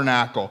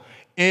tabernacle.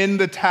 In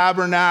the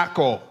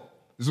tabernacle,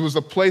 this was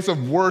a place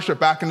of worship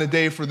back in the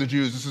day for the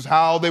Jews. This is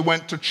how they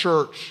went to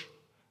church.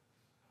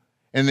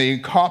 And they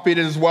copied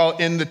it as well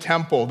in the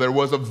temple. There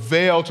was a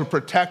veil to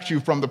protect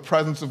you from the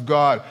presence of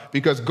God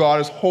because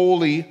God is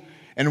holy,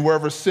 and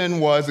wherever sin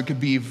was, it could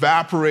be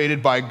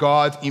evaporated by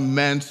God's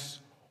immense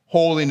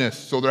holiness.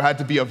 So there had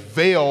to be a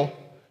veil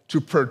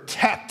to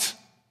protect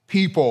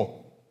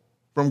people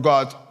from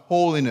God's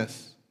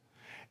holiness.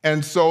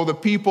 And so the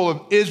people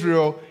of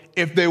Israel,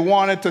 if they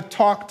wanted to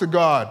talk to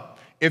God,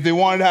 if they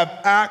wanted to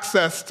have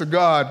access to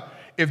God,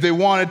 if they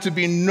wanted to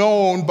be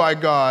known by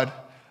God,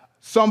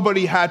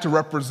 somebody had to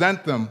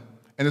represent them,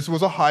 and this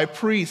was a high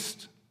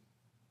priest.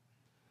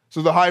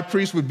 So the high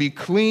priest would be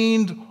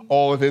cleaned,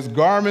 all of his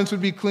garments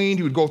would be cleaned,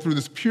 he would go through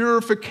this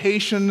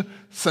purification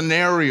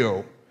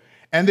scenario,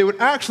 and they would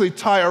actually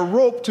tie a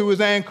rope to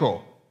his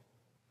ankle.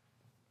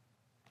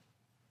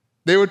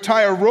 They would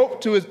tie a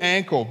rope to his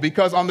ankle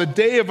because on the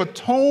Day of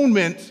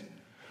Atonement,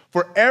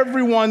 for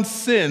everyone's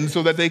sins,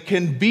 so that they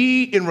can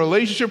be in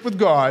relationship with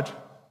God,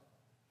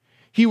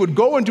 he would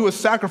go and do a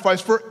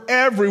sacrifice for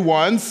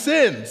everyone's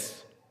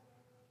sins.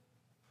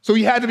 So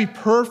he had to be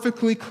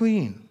perfectly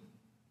clean.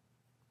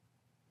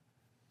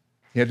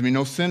 He had to be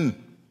no sin,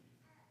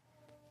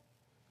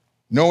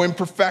 no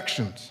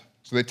imperfections.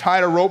 So they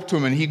tied a rope to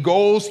him, and he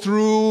goes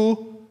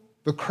through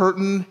the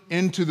curtain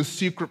into the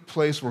secret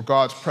place where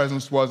God's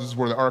presence was. This is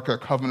where the Ark of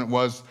the Covenant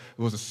was.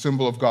 It was a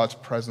symbol of God's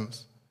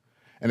presence.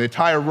 And they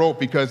tie a rope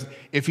because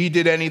if he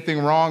did anything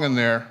wrong in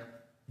there,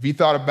 if he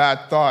thought a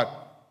bad thought,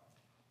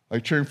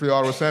 like cheering for the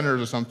Ottawa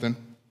Senators or something,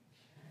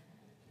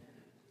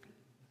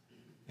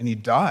 and he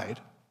died,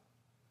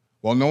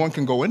 well, no one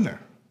can go in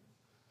there.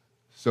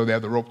 So they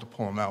have the rope to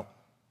pull him out.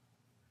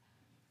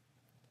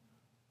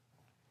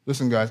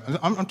 Listen, guys,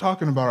 I'm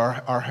talking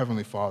about our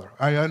Heavenly Father.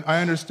 I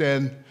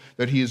understand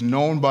that he is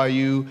known by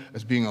you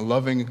as being a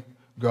loving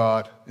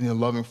God and a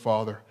loving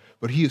Father,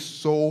 but he is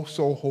so,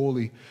 so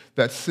holy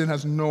that sin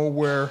has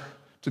nowhere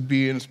to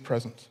be in his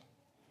presence.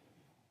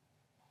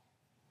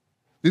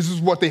 This is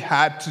what they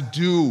had to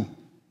do.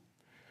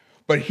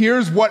 But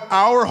here's what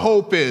our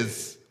hope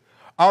is.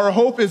 Our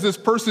hope is this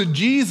person,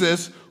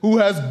 Jesus, who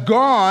has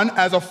gone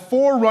as a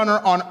forerunner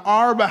on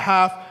our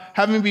behalf,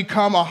 having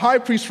become a high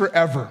priest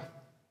forever.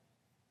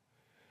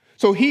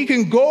 So he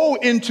can go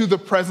into the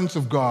presence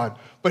of God.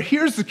 But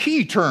here's the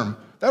key term,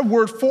 that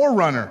word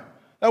forerunner.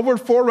 That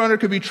word forerunner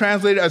could be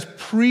translated as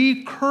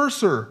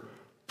precursor,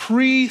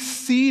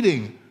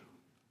 preceding.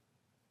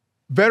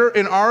 Better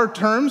in our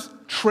terms,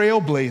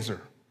 trailblazer.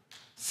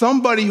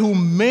 Somebody who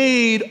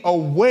made a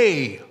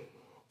way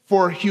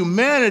for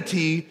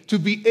humanity to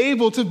be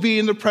able to be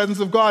in the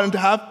presence of God and to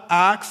have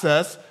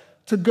access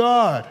to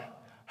God.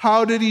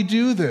 How did he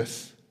do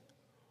this?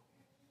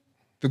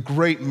 The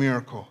great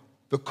miracle,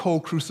 the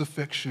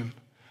co-crucifixion,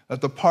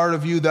 that the part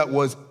of you that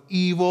was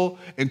evil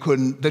and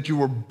that you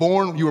were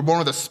born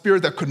with a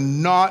spirit that could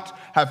not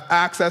have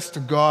access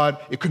to God,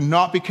 it could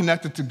not be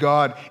connected to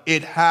God,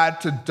 it had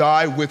to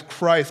die with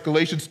Christ.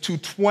 Galatians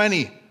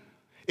 2:20.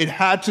 It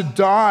had to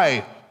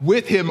die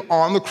with him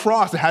on the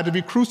cross. It had to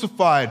be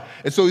crucified.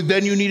 And so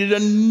then you needed a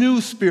new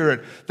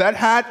spirit that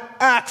had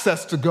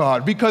access to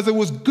God because it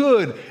was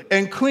good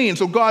and clean.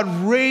 So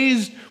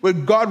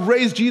when God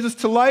raised Jesus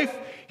to life,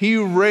 he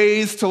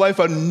raised to life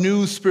a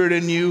new spirit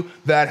in you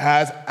that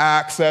has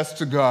access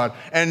to God.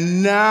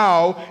 And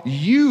now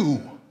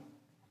you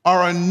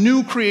are a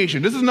new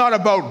creation. This is not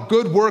about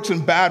good works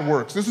and bad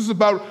works. This is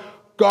about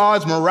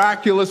God's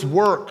miraculous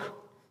work.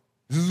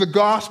 This is the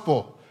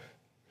gospel.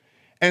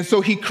 And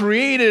so he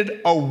created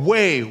a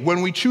way.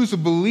 When we choose to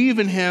believe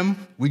in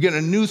him, we get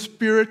a new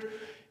spirit.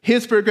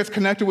 His spirit gets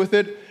connected with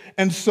it.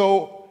 And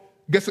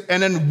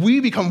then we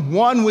become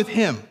one with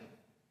him.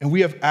 And we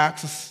have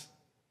access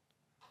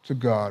to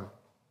God.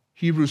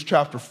 Hebrews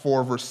chapter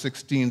 4, verse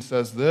 16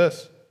 says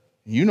this.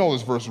 You know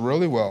this verse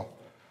really well.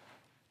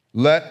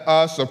 Let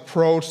us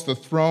approach the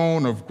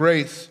throne of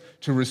grace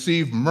to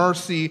receive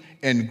mercy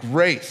and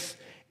grace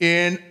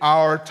in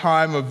our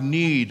time of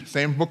need.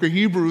 Same book of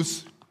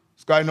Hebrews.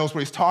 This guy knows what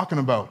he's talking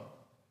about.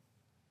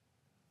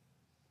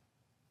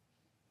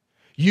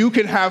 You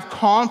can have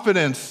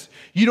confidence.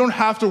 You don't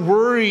have to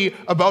worry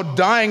about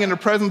dying in the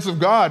presence of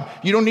God.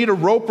 You don't need a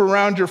rope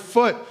around your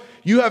foot.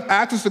 You have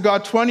access to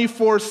God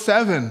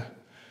 24/7.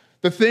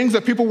 The things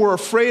that people were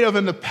afraid of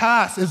in the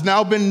past has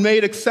now been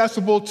made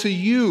accessible to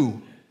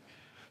you.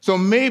 So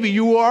maybe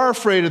you are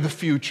afraid of the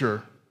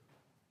future.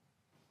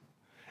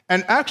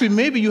 And actually,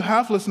 maybe you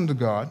have listened to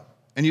God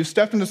and you've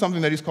stepped into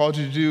something that he's called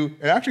you to do,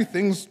 and actually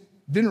things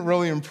didn't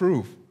really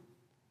improve.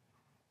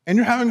 And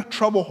you're having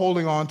trouble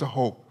holding on to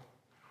hope.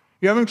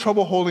 You're having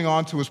trouble holding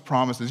on to his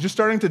promises. You're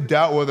starting to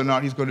doubt whether or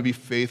not he's going to be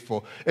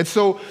faithful. And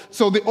so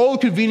the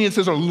old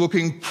conveniences are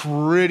looking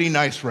pretty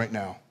nice right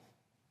now.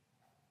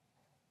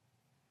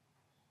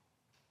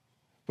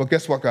 But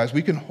guess what, guys?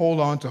 We can hold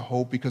on to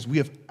hope because we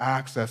have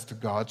access to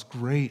God's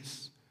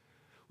grace.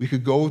 We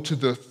could go to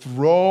the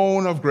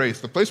throne of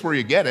grace, the place where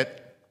you get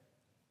it,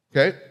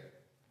 okay?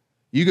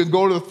 You can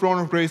go to the throne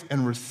of grace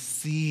and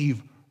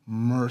receive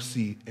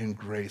mercy and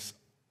grace,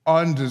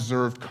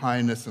 undeserved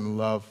kindness and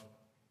love,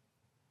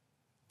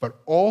 but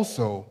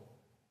also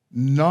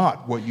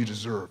not what you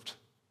deserved,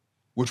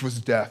 which was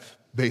death.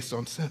 based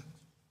on sin.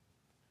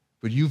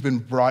 But you've been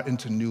brought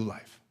into new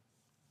life.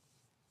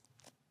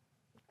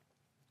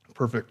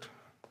 Perfect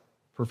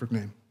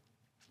name.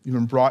 You've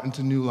been brought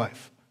into new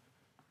life,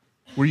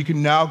 where you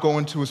can now go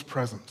into his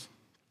presence.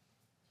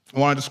 I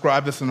want to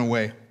describe this in a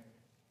way,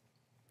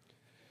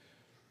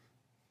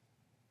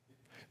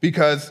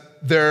 because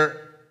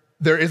there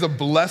is a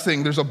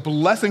blessing. There's a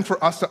blessing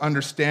for us to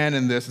understand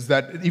in this, is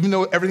that even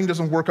though everything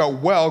doesn't work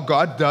out well,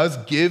 God does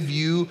give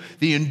you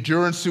the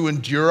endurance to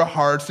endure a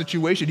hard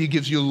situation. He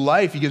gives you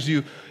life. He gives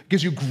you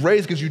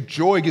grace, gives you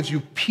joy, gives you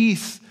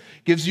peace,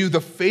 gives you the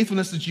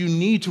faithfulness that you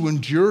need to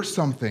endure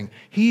something.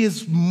 He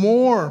is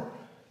more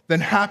than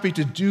happy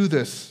to do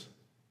this.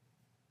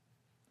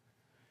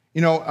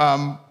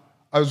 I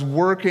was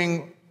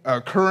working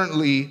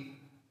currently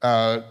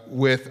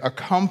with a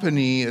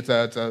company. It's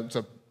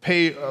a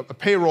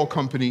payroll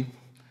company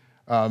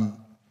in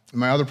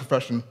my other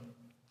profession,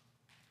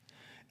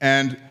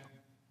 and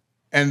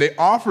they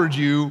offered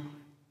you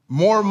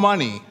more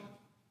money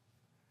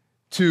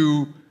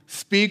to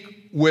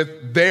speak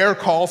with their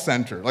call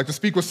center, like to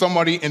speak with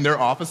somebody in their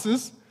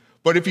offices.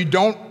 But if you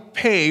don't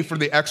pay for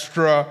the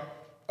extra,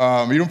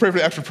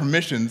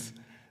 permissions,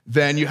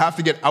 then you have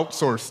to get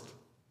outsourced,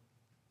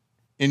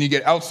 and you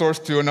get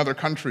outsourced to another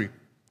country.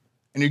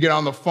 And you get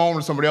on the phone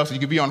with somebody else, and you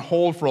could be on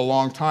hold for a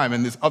long time.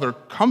 And this other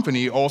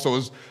company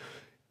also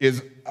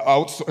is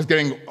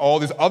getting all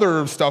this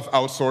other stuff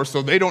outsourced,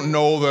 so they don't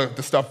know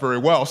the stuff very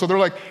well. So they're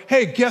like,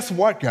 hey, guess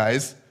what,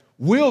 guys?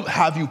 We'll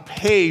have you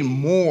pay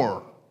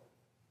more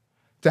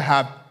to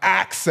have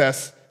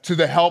access to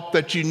the help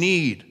that you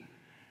need.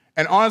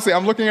 And honestly,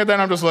 I'm looking at that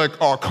and I'm just like,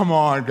 oh, come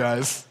on,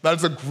 guys.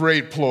 That's a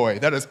great ploy.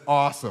 That is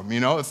awesome.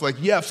 It's like,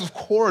 yes, of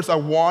course, I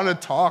want to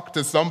talk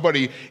to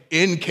somebody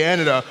in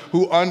Canada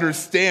who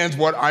understands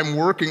what I'm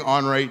working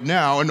on right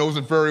now and knows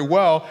it very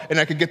well, and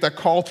I could get that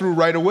call through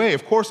right away.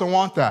 Of course, I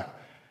want that.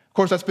 Of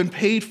course, that's been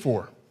paid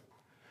for.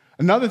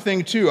 Another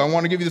thing, too, I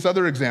want to give you this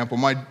other example.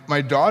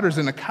 My daughter's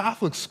in a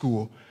Catholic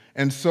school,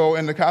 and so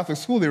in the Catholic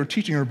school, they were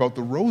teaching her about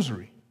the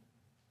rosary.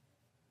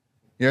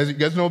 You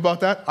guys know about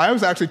that? I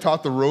was actually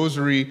taught the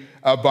rosary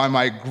by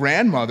my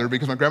grandmother,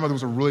 because my grandmother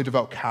was a really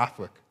devout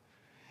Catholic.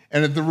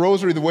 And the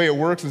rosary, the way it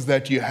works is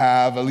that you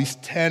have at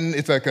least 10,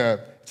 it's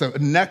a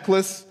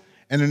necklace,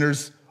 and then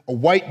there's a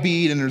white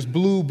bead, and there's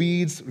blue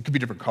beads. It could be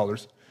different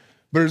colors.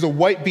 But there's a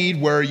white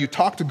bead where you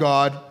talk to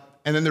God,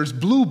 and then there's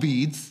blue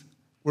beads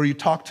where you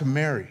talk to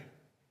Mary.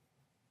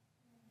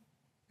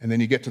 And then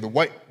you get to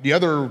the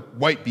other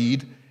white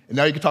bead, and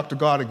now you can talk to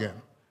God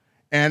again.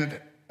 And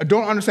I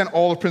don't understand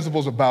all the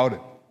principles about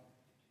it.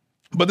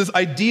 But this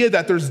idea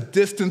that there's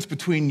distance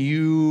between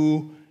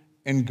you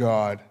and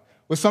God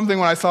was something,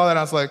 when I saw that,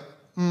 I was like,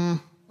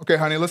 okay,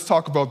 honey, let's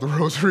talk about the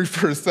rosary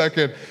for a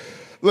second.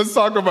 Let's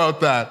talk about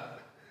that.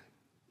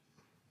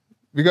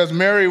 Because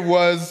Mary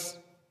was,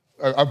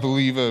 I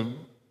believe,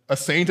 a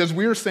saint as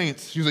we are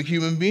saints. She was a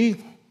human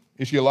being.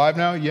 Is she alive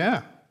now?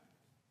 Yeah.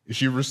 Is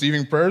she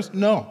receiving prayers?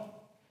 No.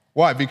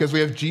 Why? Because we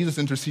have Jesus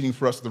interceding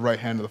for us at the right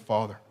hand of the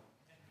Father.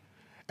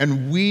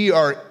 And we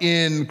are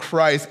in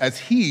Christ as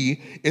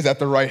he is at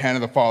the right hand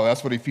of the Father.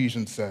 That's what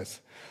Ephesians says.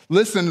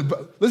 Listen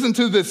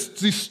to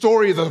these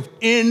stories of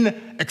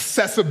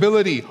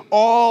inaccessibility.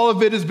 All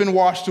of it has been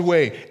washed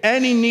away.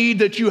 Any need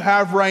that you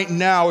have right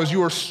now as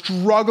you are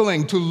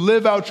struggling to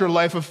live out your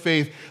life of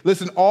faith,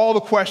 listen, all the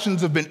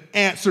questions have been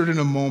answered in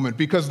a moment,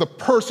 because the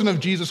person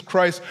of Jesus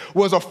Christ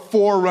was a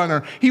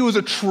forerunner. He was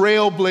a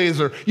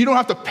trailblazer. You don't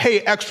have to pay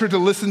extra to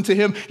listen to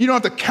him. You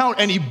don't have to count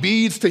any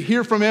beads to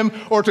hear from him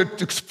or to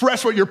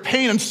express what your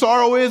pain and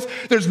sorrow is.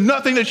 There's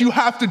nothing that you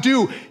have to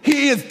do.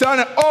 He has done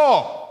it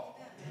all.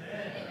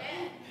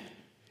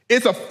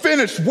 It's a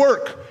finished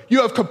work.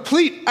 You have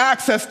complete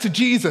access to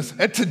Jesus.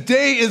 And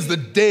today is the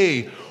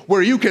day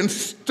where you can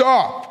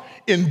stop.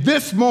 In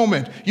this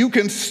moment, you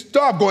can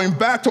stop going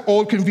back to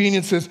old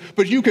conveniences,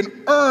 but you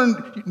can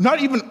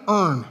not even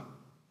earn,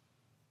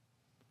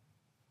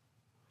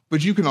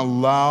 but you can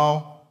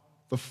allow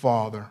the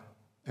Father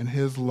and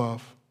his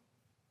love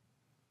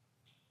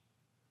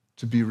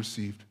to be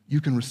received.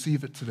 You can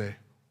receive it today.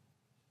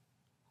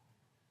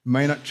 It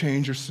may not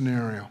change your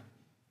scenario,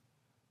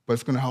 but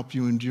it's going to help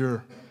you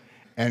endure.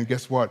 And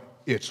guess what?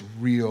 It's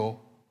real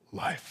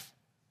life.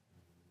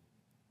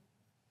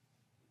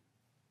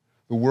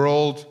 The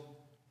world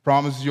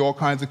promises you all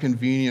kinds of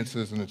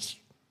conveniences, and it's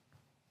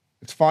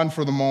fun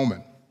for the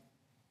moment.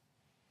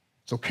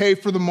 It's okay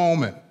for the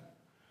moment,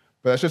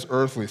 but that's just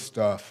earthly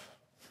stuff.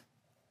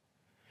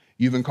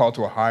 You've been called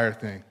to a higher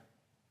thing,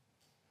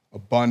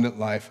 abundant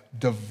life,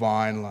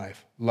 divine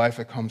life, life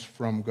that comes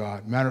from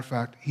God. Matter of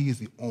fact, he is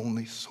the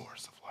only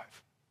source of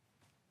life.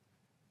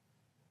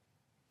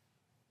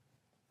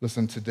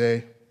 Listen,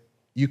 today,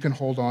 you can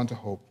hold on to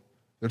hope.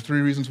 There are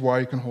 3 reasons why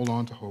you can hold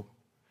on to hope.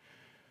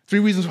 3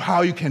 reasons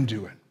how you can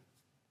do it.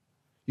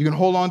 You can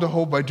hold on to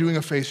hope by doing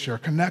a faith share,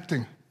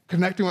 connecting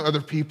with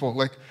other people,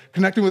 like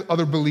connecting with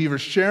other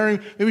believers,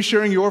 maybe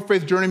sharing your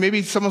faith journey.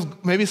 Maybe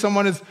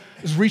someone is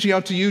reaching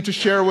out to you to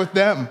share with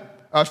them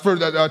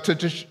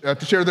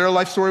to share their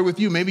life story with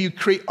you. Maybe you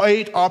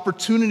create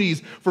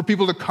opportunities for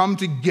people to come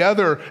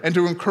together and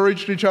to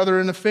encourage each other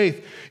in the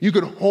faith. You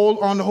could hold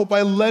on to hope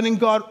by letting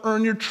God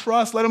earn your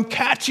trust. Let him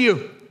catch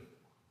you.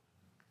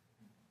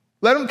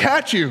 Let him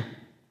catch you.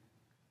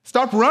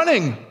 Stop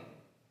running.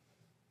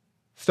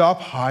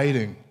 Stop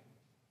hiding.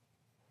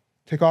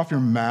 Take off your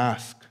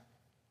mask.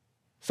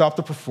 Stop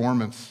the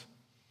performance.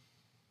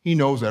 He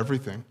knows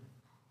everything,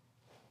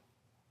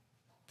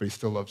 but he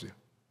still loves you.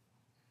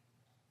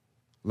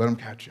 Let him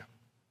catch you.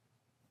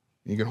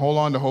 You can hold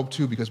on to hope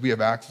too because we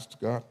have access to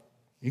God.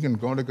 You can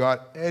go to God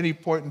any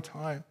point in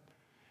time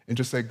and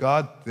just say,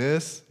 God,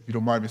 this, if you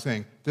don't mind me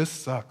saying, this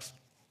sucks.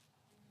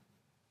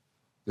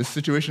 This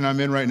situation I'm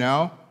in right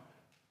now,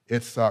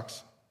 it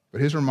sucks. But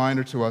his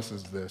reminder to us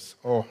is this.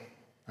 Oh,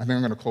 I think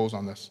I'm going to close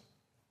on this.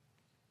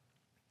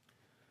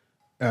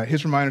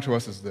 His reminder to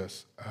us is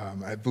this.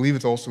 I believe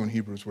it's also in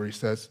Hebrews where he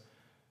says,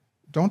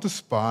 don't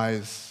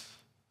despise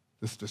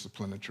this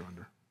discipline that you're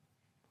under.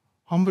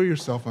 Humble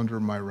yourself under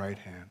my right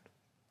hand.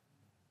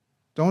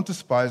 Don't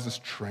despise this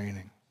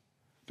training.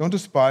 Don't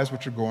despise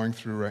what you're going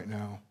through right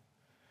now.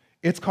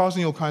 It's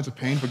causing you all kinds of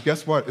pain, but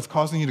guess what? It's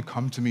causing you to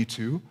come to me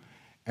too,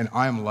 and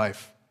I am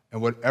life.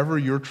 And whatever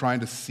you're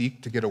trying to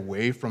seek to get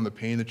away from the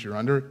pain that you're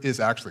under is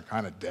actually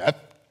kind of death.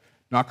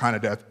 Not kind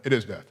of death, it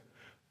is death.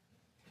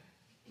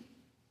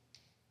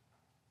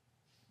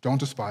 Don't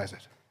despise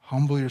it.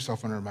 Humble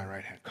yourself under my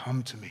right hand.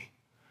 Come to me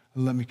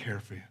and let me care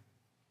for you.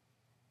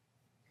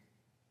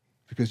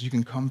 Because you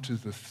can come to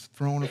the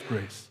throne of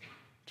grace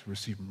to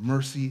receive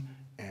mercy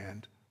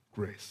and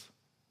grace.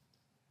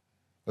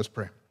 Let's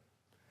pray.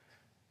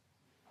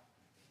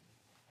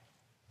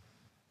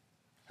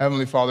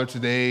 Heavenly Father,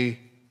 today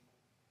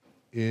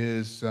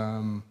is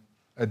a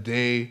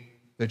day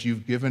that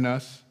you've given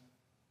us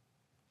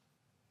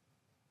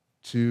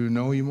to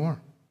know you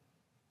more.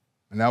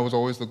 And that was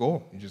always the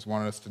goal. You just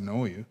wanted us to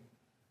know you.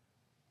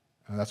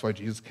 And that's why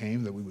Jesus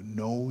came, that we would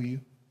know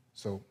you.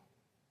 So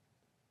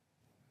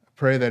I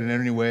pray that in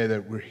any way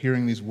that we're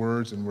hearing these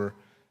words and we're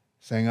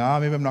saying,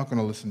 maybe I'm not going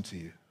to listen to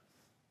you.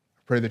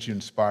 I pray that you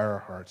inspire our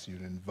hearts.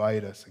 You'd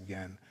invite us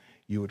again.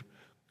 You would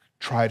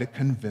try to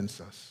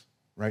convince us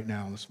right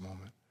now in this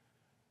moment.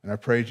 And I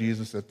pray,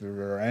 Jesus, that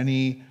there are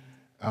any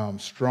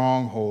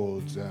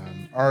strongholds,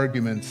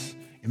 arguments,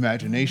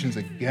 imaginations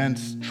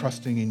against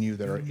trusting in you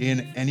that are in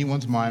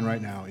anyone's mind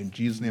right now. In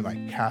Jesus' name, I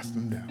cast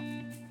them down.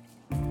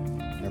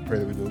 And I pray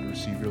that we be able to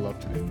receive your love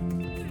today.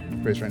 I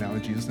pray this right now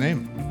in Jesus'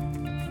 name.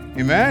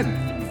 Amen.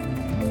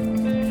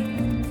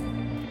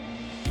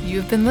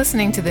 You've been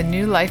listening to the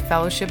New Life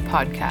Fellowship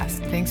podcast.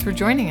 Thanks for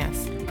joining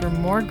us. For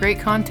more great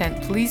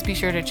content, please be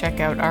sure to check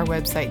out our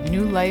website,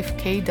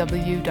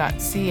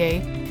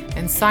 newlifekw.ca,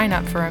 and sign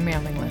up for our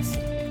mailing list.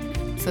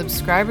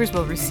 Subscribers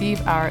will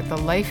receive our The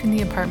Life in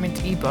the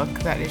Apartment ebook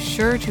that is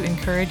sure to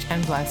encourage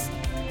and bless.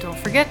 Don't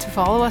forget to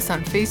follow us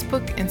on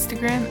Facebook,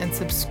 Instagram, and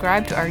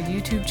subscribe to our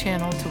YouTube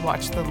channel to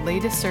watch the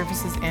latest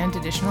services and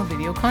additional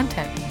video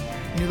content.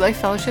 New Life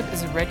Fellowship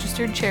is a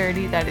registered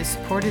charity that is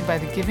supported by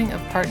the giving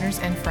of partners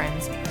and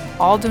friends.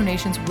 All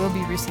donations will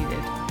be received.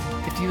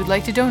 If you would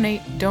like to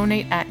donate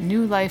at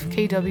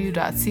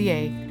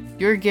newlifekw.ca.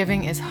 Your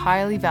giving is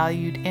highly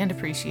valued and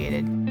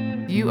appreciated.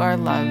 You are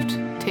loved.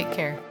 Take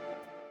care.